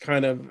begins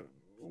kind of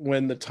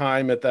when the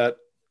time at that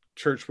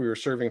church we were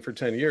serving for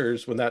 10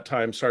 years, when that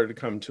time started to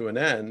come to an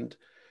end.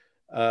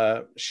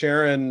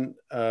 Sharon,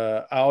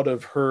 out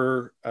of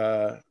her,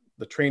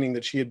 the training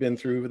that she had been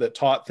through that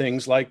taught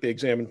things like the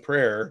examined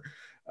prayer,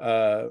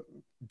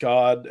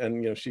 God,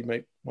 and she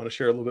might want to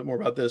share a little bit more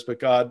about this, but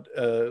God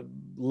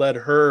led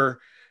her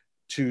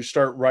to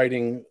start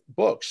writing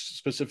books,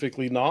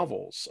 specifically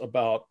novels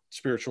about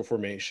spiritual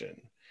formation.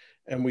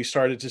 And we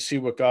started to see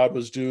what God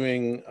was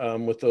doing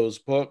with those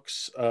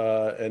books.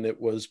 And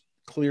it was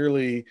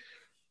clearly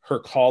her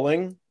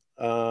calling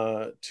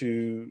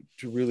to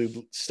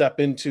really step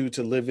into,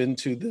 to live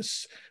into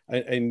this,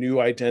 a new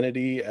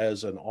identity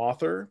as an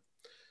author.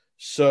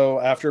 So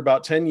after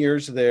about 10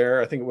 years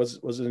there, I think it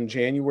was in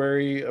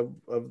January of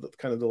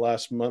kind of the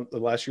last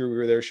year we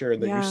were there, Sharon,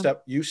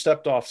 that you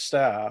stepped off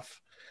staff,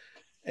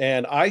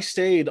 and I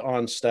stayed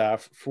on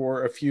staff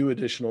for a few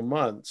additional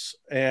months.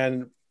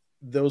 And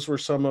those were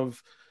some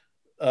of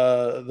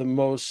the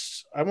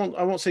most, I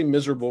won't say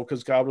miserable,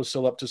 because God was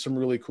still up to some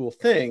really cool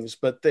things,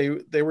 but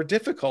they were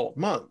difficult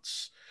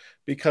months,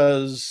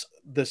 because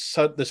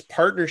this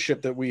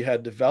partnership that we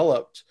had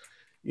developed,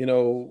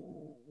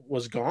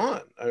 was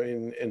gone. I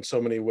mean, in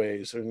so many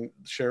ways. And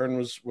Sharon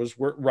was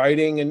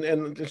writing,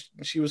 and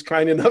she was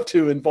kind enough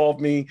to involve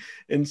me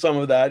in some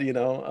of that.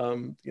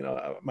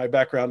 My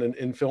background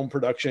in film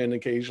production,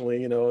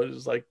 occasionally, it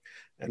was like,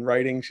 and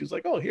writing. She's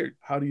like, "Oh, here,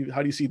 how do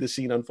you see the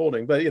scene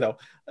unfolding?" But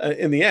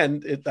in the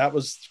end, that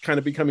was kind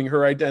of becoming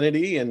her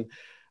identity, and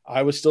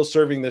I was still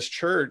serving this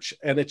church,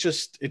 and it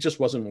just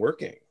wasn't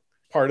working.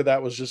 Part of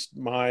that was just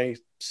my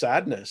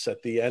sadness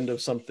at the end of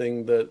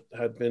something that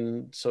had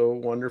been so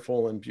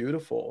wonderful and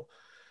beautiful.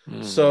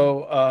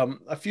 So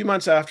a few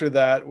months after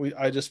that,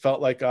 I just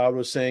felt like God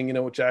was saying,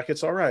 Jack,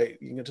 it's all right.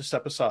 You can just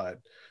step aside,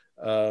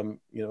 and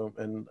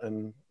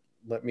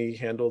let me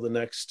handle the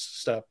next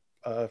step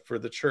for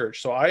the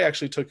church. So I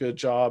actually took a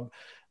job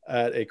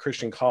at a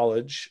Christian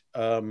college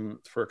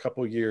for a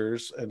couple of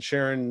years, and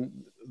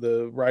Sharon,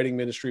 the writing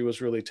ministry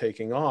was really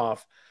taking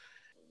off.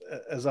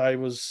 As I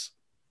was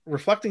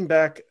reflecting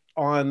back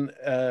on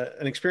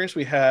an experience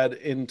we had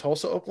in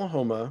Tulsa,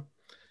 Oklahoma,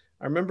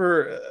 I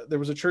remember there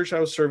was a church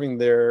I was serving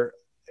there,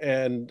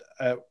 and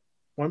at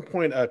one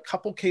point a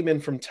couple came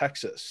in from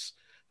Texas,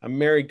 a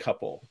married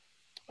couple,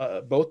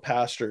 both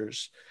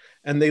pastors,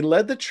 and they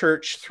led the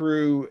church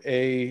through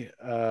a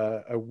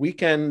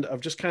weekend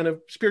of just kind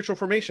of spiritual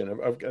formation.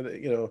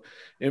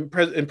 In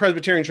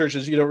Presbyterian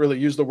churches, you don't really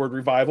use the word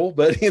revival,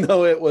 but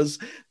it was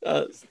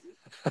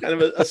kind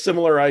of a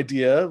similar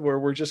idea, where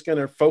we're just going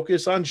to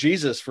focus on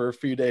Jesus for a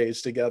few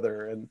days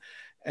together.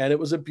 And it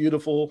was a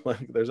beautiful,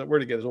 there's that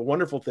word again, it's a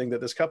wonderful thing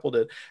that this couple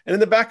did. And in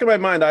the back of my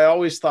mind, I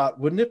always thought,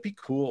 wouldn't it be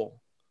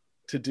cool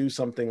to do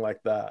something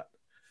like that?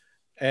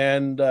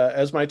 And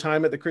as my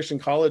time at the Christian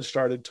college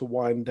started to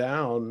wind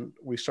down,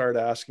 we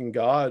started asking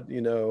God,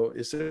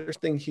 is there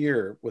something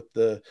here with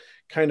the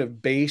kind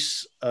of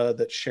base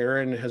that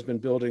Sharon has been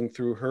building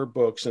through her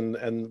books,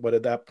 and what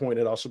at that point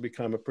had also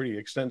become a pretty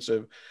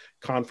extensive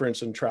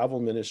conference and travel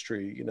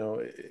ministry?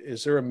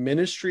 Is there a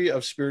ministry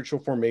of spiritual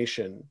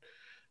formation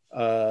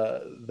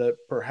that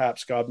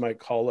perhaps God might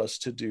call us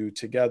to do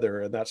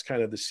together? And that's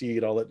kind of the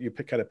seed. I'll let you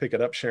pick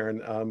it up,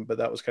 Sharon. But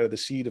that was kind of the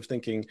seed of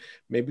thinking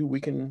maybe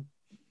we can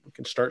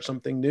start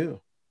something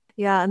new.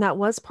 Yeah, and that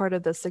was part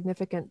of the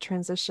significant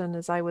transition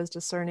as I was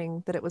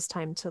discerning that it was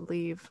time to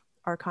leave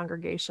our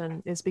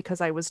congregation, is because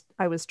I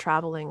was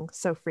traveling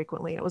so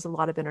frequently. It was a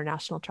lot of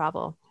international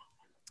travel.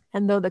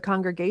 And though the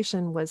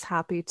congregation was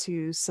happy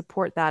to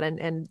support that,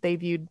 and they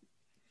viewed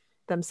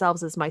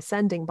themselves as my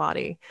sending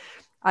body,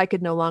 I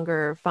could no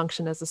longer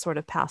function as the sort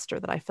of pastor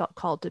that I felt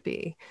called to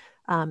be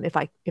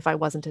if I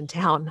wasn't in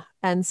town.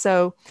 And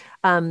so,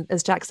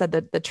 as Jack said,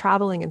 the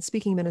traveling and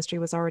speaking ministry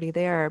was already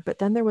there. But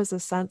then there was a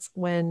sense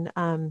when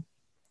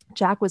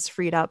Jack was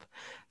freed up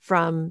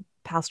from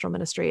pastoral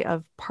ministry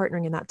of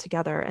partnering in that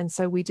together. And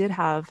so we did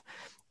have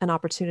an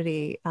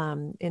opportunity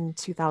in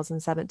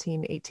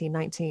 2017, 18,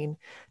 19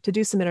 to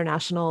do some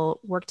international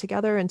work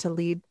together and to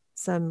lead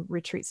some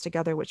retreats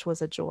together, which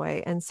was a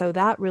joy. And so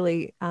that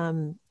really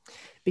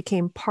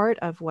became part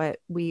of what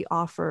we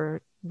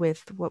offer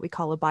with what we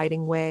call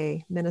Abiding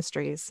Way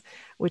Ministries,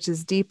 which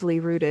is deeply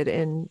rooted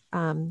in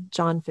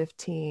John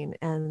 15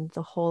 and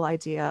the whole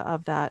idea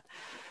of that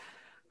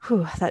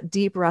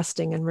deep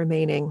resting and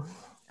remaining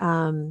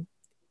in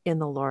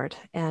the Lord.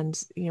 And,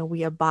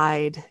 we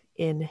abide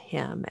in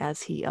him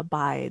as he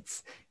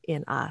abides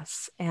in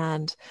us.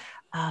 And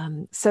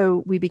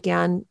so we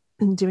began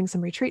doing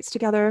some retreats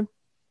together.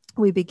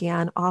 We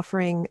began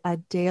offering a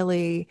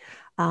daily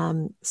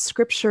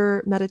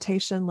scripture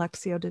meditation,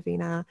 Lectio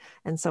Divina.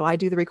 And so I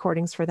do the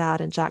recordings for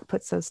that, and Jack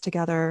puts those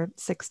together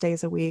 6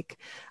 days a week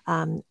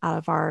out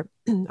of our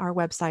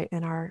website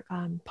and our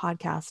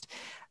podcast.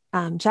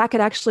 Jack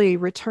had actually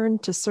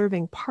returned to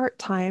serving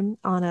part-time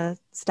on a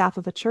staff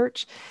of a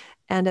church.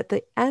 And at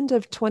the end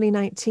of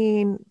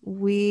 2019,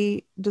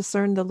 we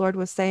discerned the Lord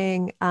was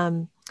saying,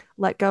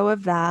 let go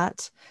of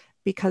that,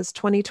 because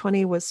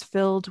 2020 was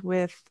filled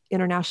with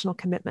international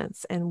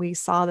commitments. And we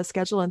saw the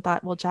schedule and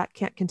thought, well, Jack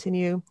can't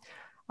continue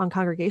on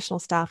congregational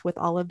staff with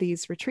all of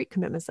these retreat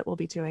commitments that we'll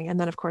be doing. And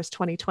then of course,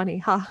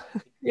 2020,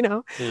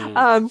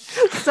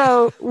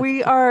 so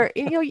we are,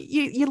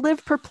 you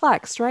live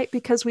perplexed, right?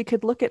 Because we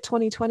could look at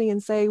 2020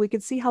 and say, we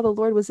could see how the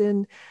Lord was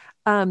in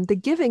the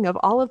giving of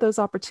all of those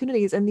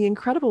opportunities and the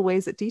incredible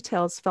ways that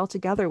details fell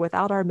together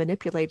without our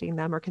manipulating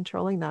them or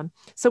controlling them.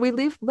 So we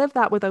live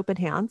that with open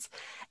hands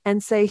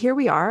and say, here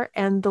we are.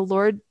 And the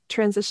Lord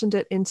transitioned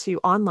it into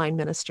online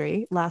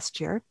ministry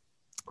last year,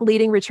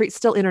 leading retreats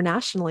still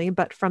internationally,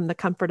 but from the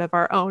comfort of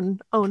our own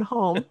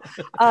home.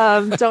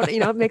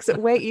 It makes it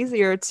way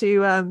easier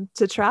to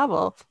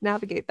travel,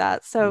 navigate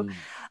that. So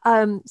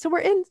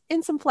we're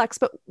in some flex,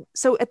 but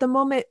so at the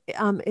moment,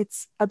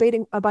 it's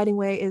abiding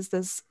way is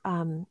this,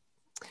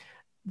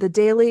 the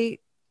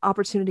daily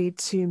opportunity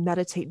to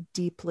meditate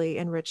deeply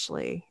and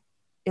richly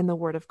in the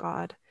Word of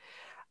God,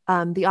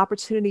 the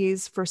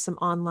opportunities for some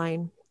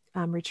online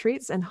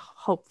retreats, and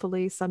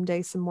hopefully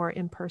someday some more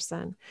in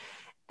person.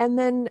 And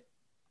then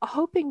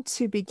hoping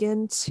to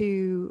begin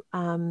to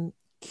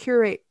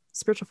curate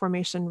spiritual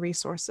formation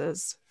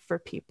resources for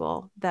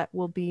people that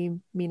will be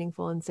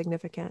meaningful and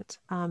significant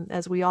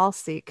as we all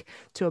seek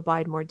to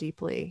abide more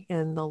deeply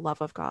in the love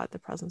of God, the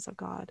presence of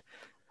God,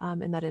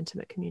 in that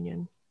intimate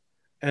communion.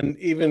 And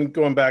even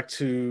going back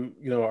to,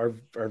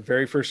 our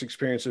very first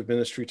experience of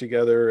ministry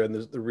together, and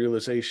the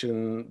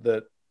realization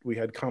that we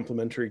had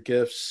complementary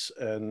gifts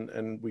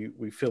and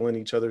we fill in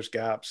each other's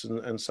gaps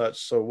and such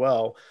so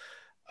well.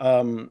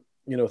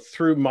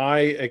 Through my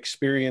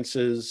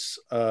experiences,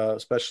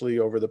 especially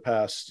over the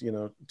past,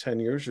 10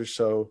 years or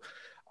so,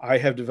 I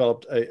have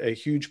developed a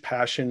huge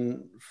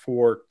passion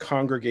for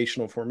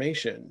congregational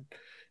formation.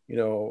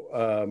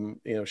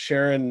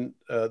 Sharon,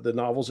 the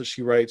novels that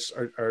she writes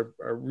are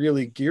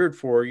really geared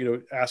for,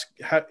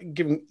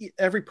 giving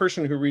every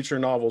person who reads her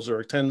novels or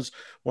attends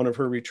one of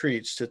her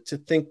retreats to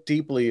think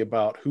deeply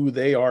about who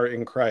they are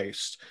in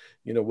Christ.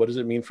 What does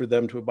it mean for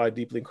them to abide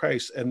deeply in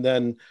Christ? And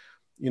then,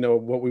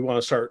 what we want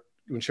to start,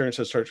 when Sharon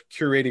says start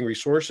curating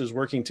resources,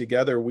 working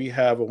together, we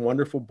have a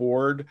wonderful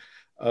board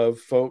of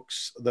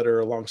folks that are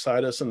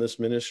alongside us in this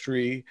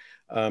ministry,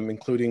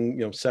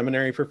 including,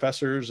 seminary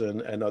professors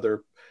and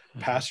other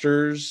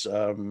pastors,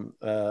 and,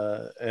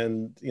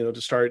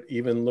 to start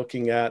even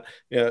looking at,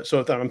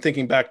 so if I'm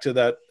thinking back to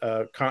that,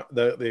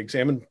 the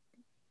examine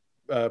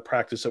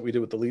practice that we did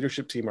with the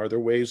leadership team, are there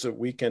ways that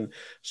we can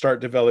start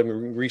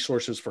developing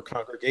resources for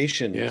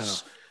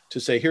congregations to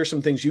say, here's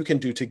some things you can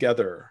do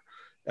together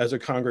as a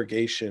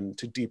congregation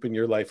to deepen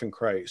your life in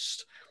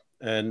Christ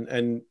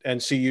and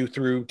see you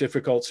through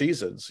difficult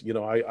seasons.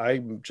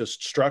 I'm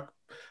just struck.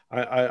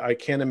 I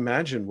can't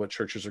imagine what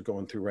churches are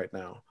going through right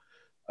now.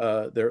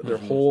 Their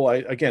whole,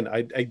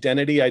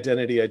 identity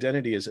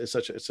is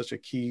such a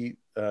key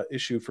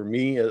issue for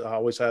me. It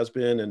always has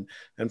been,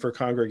 and for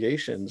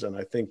congregations. And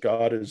I think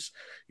God is,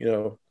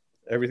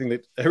 everything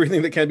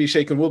that can be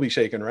shaken will be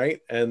shaken, right?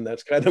 And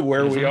that's kind of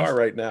where we are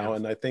right now.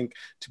 And I think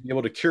to be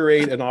able to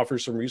curate and offer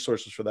some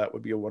resources for that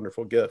would be a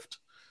wonderful gift.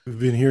 We've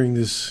been hearing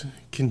this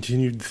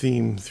continued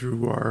theme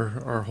through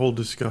our whole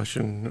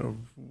discussion of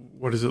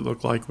what does it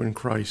look like when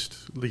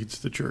Christ leads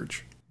the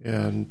church.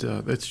 And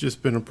it's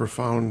just been a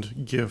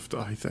profound gift,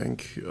 I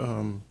think,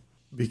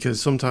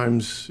 because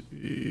sometimes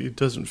it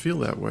doesn't feel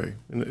that way,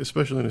 and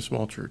especially in a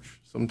small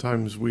church.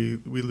 Sometimes we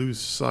lose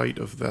sight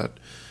of that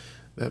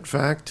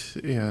fact,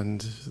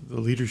 and the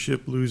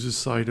leadership loses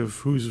sight of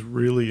who's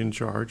really in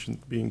charge,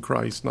 and being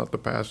Christ, not the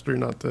pastor,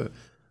 not the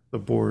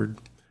board.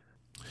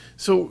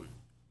 So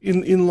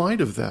in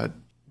light of that,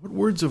 what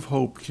words of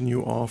hope can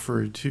you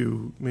offer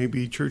to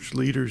maybe church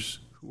leaders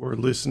who are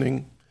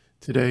listening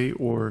today,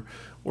 or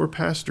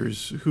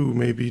pastors who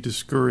may be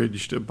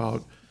discouraged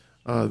about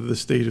the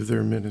state of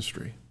their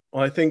ministry?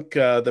 Well, I think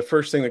the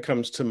first thing that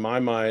comes to my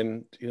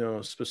mind,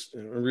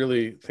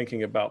 really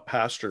thinking about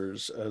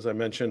pastors, as I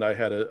mentioned, I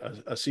had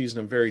a season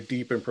of very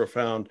deep and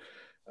profound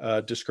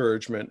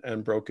discouragement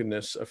and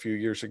brokenness a few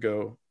years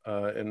ago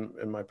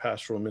in my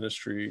pastoral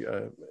ministry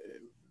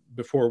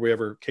before we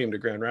ever came to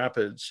Grand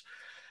Rapids.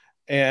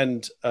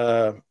 And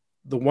the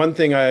one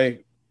thing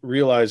I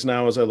realize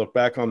now as I look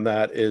back on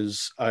that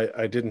is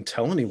I didn't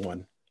tell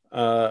anyone.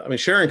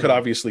 Sharon could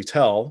obviously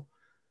tell,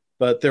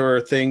 but there were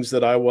things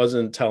that I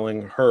wasn't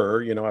telling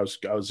her. I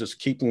was just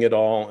keeping it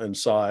all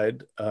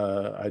inside.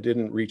 I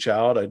didn't reach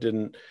out. I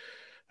didn't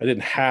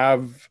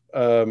have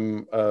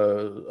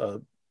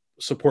a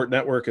support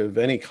network of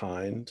any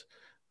kind,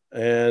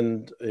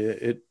 and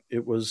it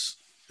was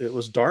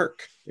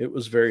dark. It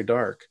was very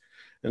dark.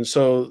 And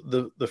so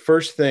the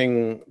first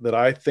thing that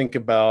I think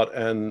about,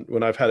 and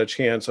when I've had a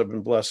chance, I've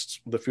been blessed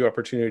with a few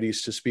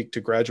opportunities to speak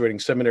to graduating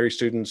seminary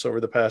students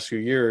over the past few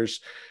years.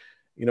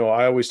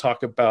 I always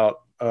talk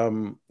about,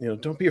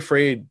 don't be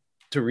afraid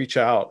to reach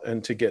out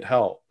and to get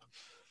help.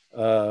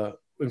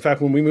 In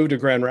fact, when we moved to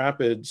Grand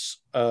Rapids,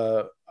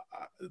 the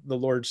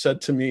Lord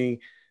said to me,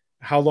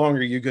 how long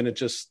are you going to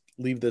just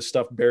leave this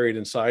stuff buried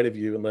inside of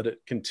you and let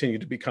it continue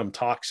to become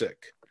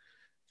toxic?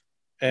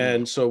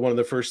 And so one of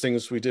the first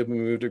things we did when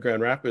we moved to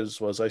Grand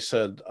Rapids was I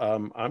said,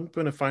 I'm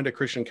going to find a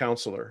Christian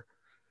counselor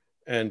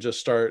and just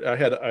start. I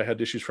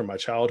had issues from my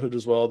childhood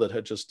as well that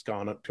had just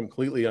gone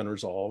completely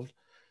unresolved.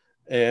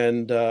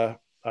 And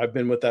I've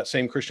been with that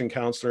same Christian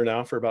counselor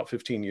now for about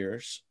 15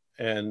 years.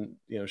 And,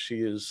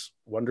 she is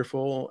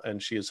wonderful,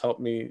 and she has helped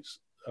me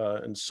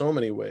in so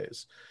many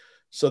ways.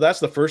 So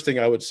that's the first thing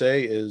I would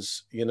say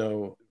is,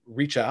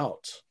 reach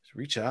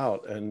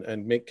out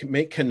and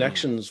make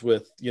connections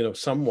with,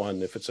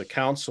 someone, if it's a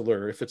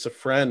counselor, if it's a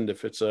friend,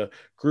 if it's a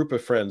group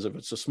of friends, if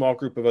it's a small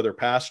group of other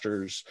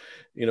pastors,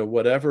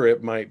 whatever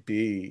it might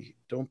be.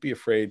 Don't be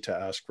afraid to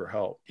ask for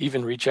help.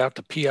 Even reach out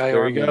to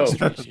PIR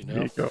Ministries,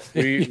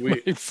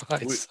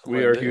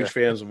 We are huge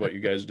fans of what you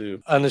guys do.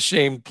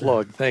 Unashamed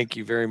plug. Thank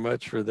you very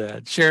much for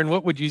that. Sharon,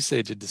 what would you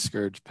say to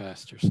discouraged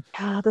pastors?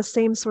 The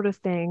same sort of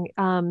thing.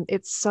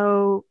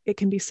 It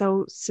can be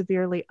so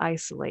severely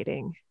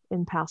isolating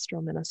in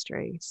pastoral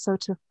ministry. So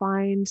to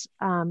find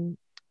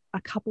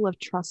a couple of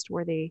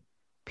trustworthy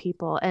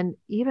people, and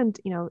even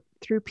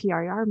through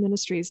PIR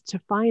Ministries, to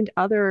find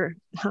other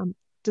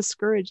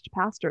discouraged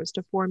pastors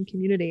to form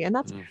community. And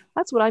that's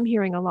what I'm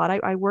hearing a lot.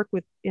 I work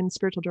as a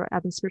spiritual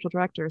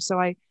director, so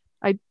I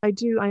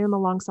am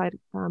alongside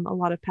a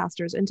lot of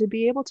pastors, and to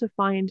be able to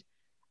find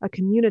a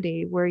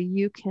community where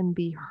you can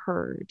be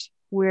heard,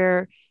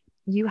 where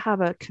you have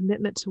a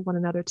commitment to one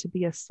another to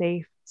be a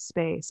safe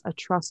space, a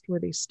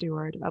trustworthy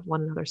steward of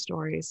one another's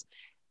stories,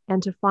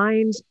 and to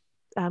find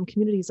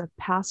communities of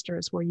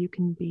pastors where you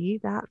can be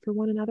that for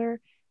one another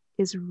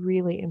is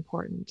really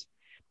important.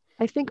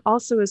 I think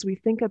also, as we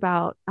think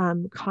about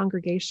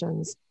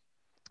congregations,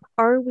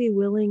 are we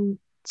willing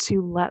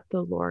to let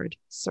the Lord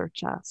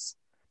search us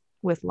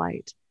with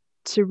light,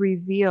 to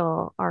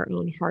reveal our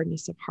own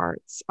hardness of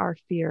hearts, our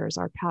fears,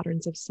 our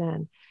patterns of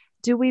sin?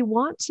 Do we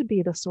want to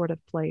be the sort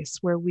of place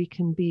where we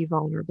can be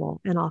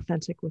vulnerable and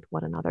authentic with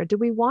one another? Do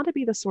we want to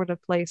be the sort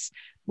of place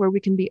where we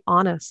can be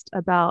honest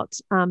about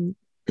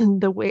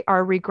the way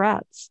our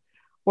regrets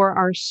or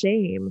our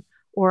shame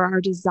or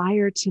our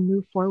desire to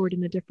move forward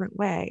in a different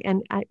way?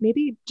 And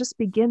maybe just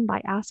begin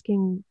by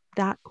asking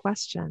that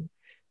question.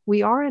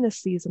 We are in a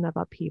season of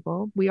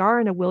upheaval. We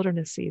are in a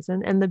wilderness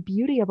season. And the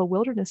beauty of a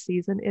wilderness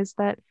season is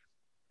that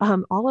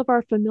all of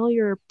our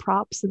familiar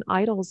props and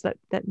idols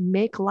that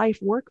make life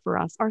work for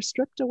us are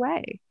stripped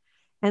away.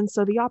 And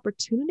so the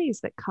opportunities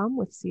that come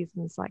with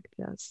seasons like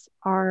this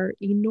are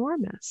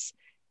enormous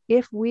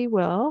if we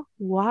will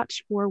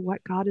watch for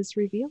what God is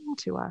revealing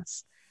to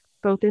us,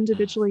 both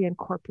individually and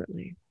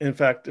corporately. In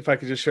fact, if I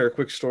could just share a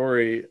quick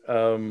story,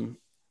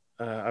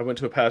 I went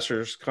to a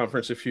pastor's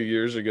conference a few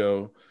years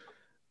ago,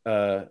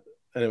 and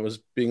it was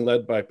being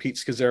led by Pete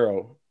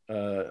Scazzero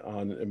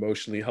on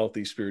emotionally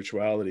healthy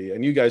spirituality.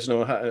 And you guys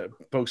know how,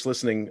 folks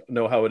listening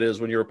know how it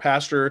is when you're a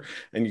pastor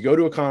and you go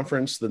to a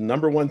conference, the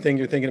number one thing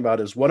you're thinking about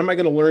is, what am I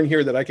going to learn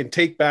here that I can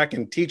take back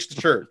and teach the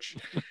church?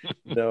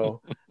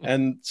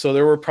 And so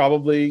there were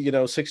probably,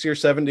 60 or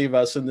 70 of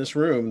us in this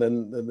room.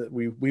 Then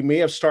we may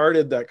have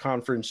started that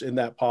conference in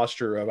that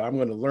posture of, I'm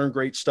going to learn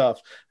great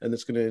stuff, and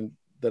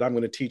that I'm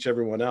going to teach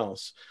everyone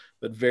else.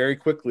 But very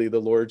quickly,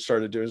 the Lord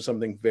started doing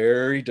something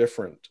very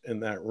different in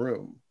that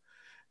room.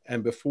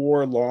 And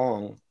before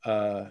long,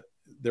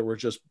 there were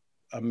just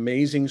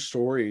amazing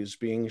stories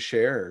being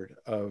shared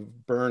of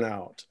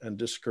burnout and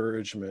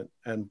discouragement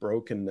and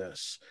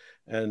brokenness.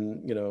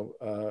 And,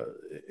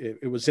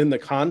 it was in the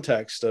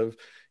context of,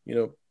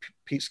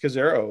 Pete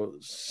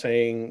Scazzero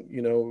saying,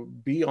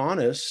 be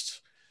honest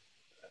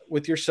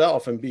with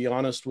yourself and be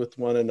honest with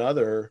one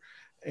another,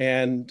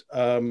 and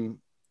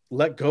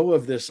let go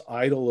of this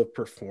idol of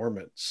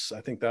performance.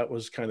 I think that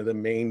was kind of the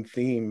main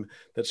theme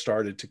that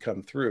started to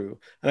come through.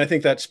 And I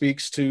think that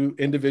speaks to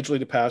individually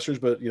to pastors,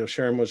 but,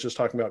 Sharon was just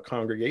talking about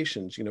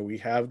congregations. We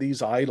have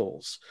these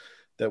idols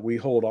that we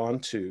hold on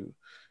to.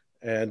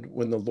 And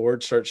when the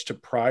Lord starts to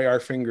pry our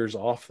fingers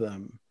off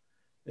them,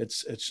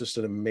 it's just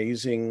an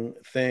amazing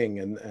thing.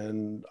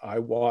 And I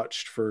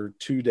watched for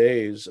 2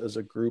 days as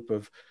a group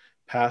of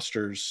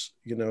pastors,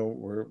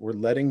 we're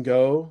letting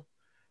go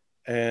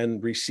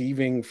and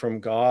receiving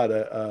from God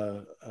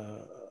a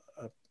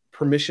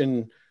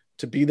permission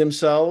to be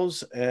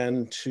themselves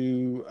and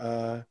to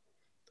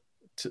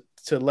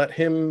let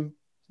Him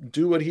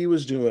do what He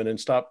was doing and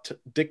stop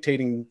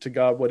dictating to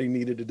God what He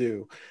needed to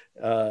do.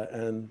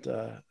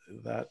 That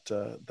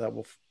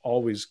will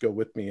always go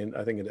with me, and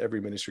I think in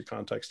every ministry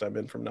context I'm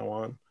in from now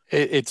on.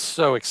 It's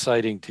so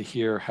exciting to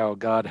hear how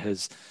God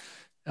has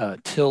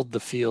tilled the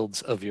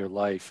fields of your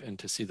life and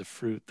to see the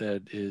fruit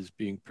that is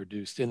being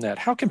produced in that.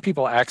 How can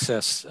people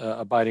access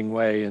Abiding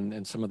Way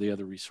and some of the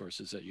other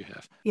resources that you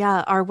have?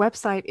 Yeah, our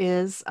website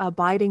is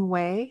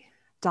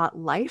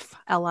abidingway.life,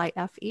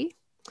 Life.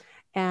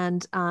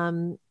 And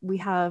we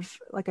have,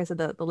 like I said,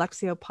 the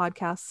Lectio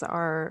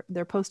podcasts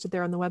they're posted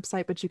there on the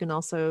website, but you can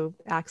also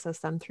access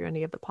them through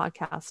any of the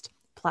podcast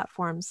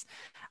platforms.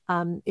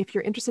 If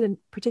you're interested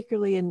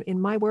particularly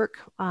in my work,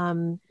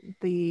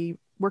 the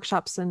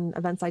workshops and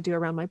events I do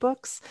around my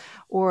books,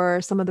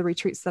 or some of the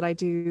retreats that I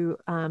do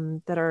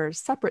that are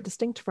separate,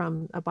 distinct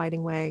from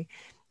Abiding Way,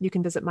 you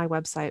can visit my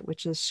website,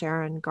 which is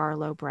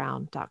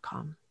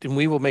SharonGarlowBrown.com. And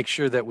we will make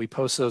sure that we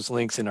post those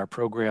links in our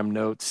program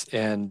notes.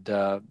 And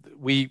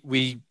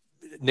we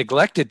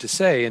neglected to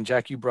say, and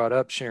Jack, you brought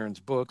up Sharon's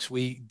books.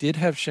 We did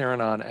have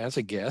Sharon on as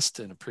a guest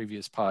in a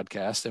previous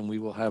podcast, and we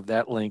will have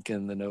that link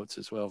in the notes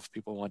as well if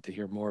people want to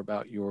hear more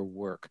about your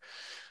work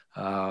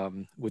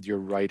with your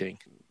writing.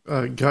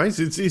 Guys,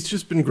 it's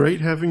just been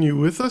great having you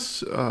with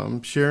us.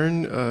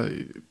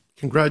 Sharon,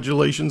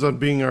 congratulations on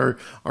being our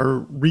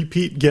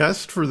repeat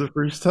guest for the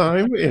first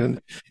time,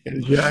 and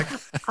Jack.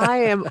 I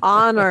am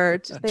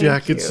honored. Thank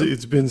Jack, you.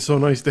 It's been so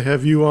nice to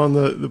have you on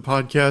the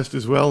podcast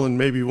as well, and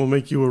maybe we'll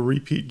make you a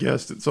repeat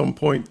guest at some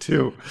point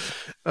too.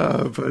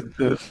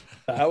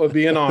 That would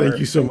be an honor. Thank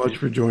you so much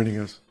for joining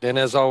us. And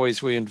as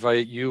always, we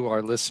invite you,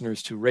 our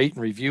listeners, to rate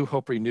and review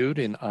Hope Renewed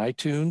in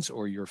iTunes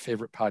or your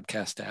favorite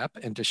podcast app,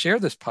 and to share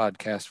this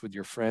podcast with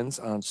your friends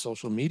on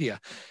social media.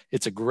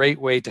 It's a great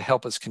way to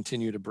help us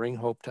continue to bring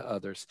hope to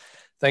others.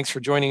 Thanks for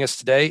joining us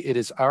today. It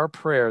is our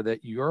prayer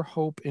that your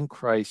hope in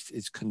Christ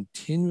is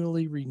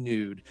continually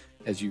renewed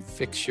as you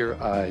fix your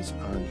eyes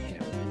on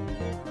Him.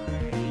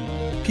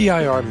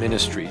 PIR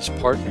Ministries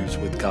partners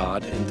with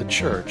God and the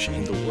Church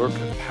in the work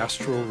of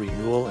pastoral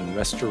renewal and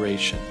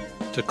restoration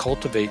to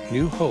cultivate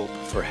new hope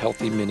for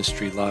healthy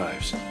ministry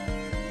lives.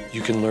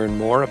 You can learn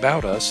more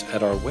about us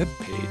at our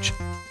webpage,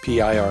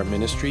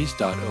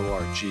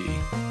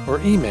 pirministries.org, or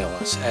email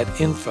us at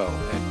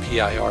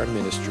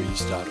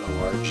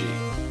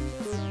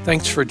info@pirministries.org.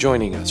 Thanks for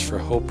joining us for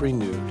Hope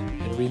Renewed,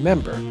 and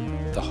remember,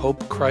 the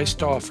hope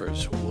Christ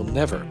offers will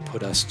never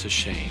put us to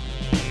shame.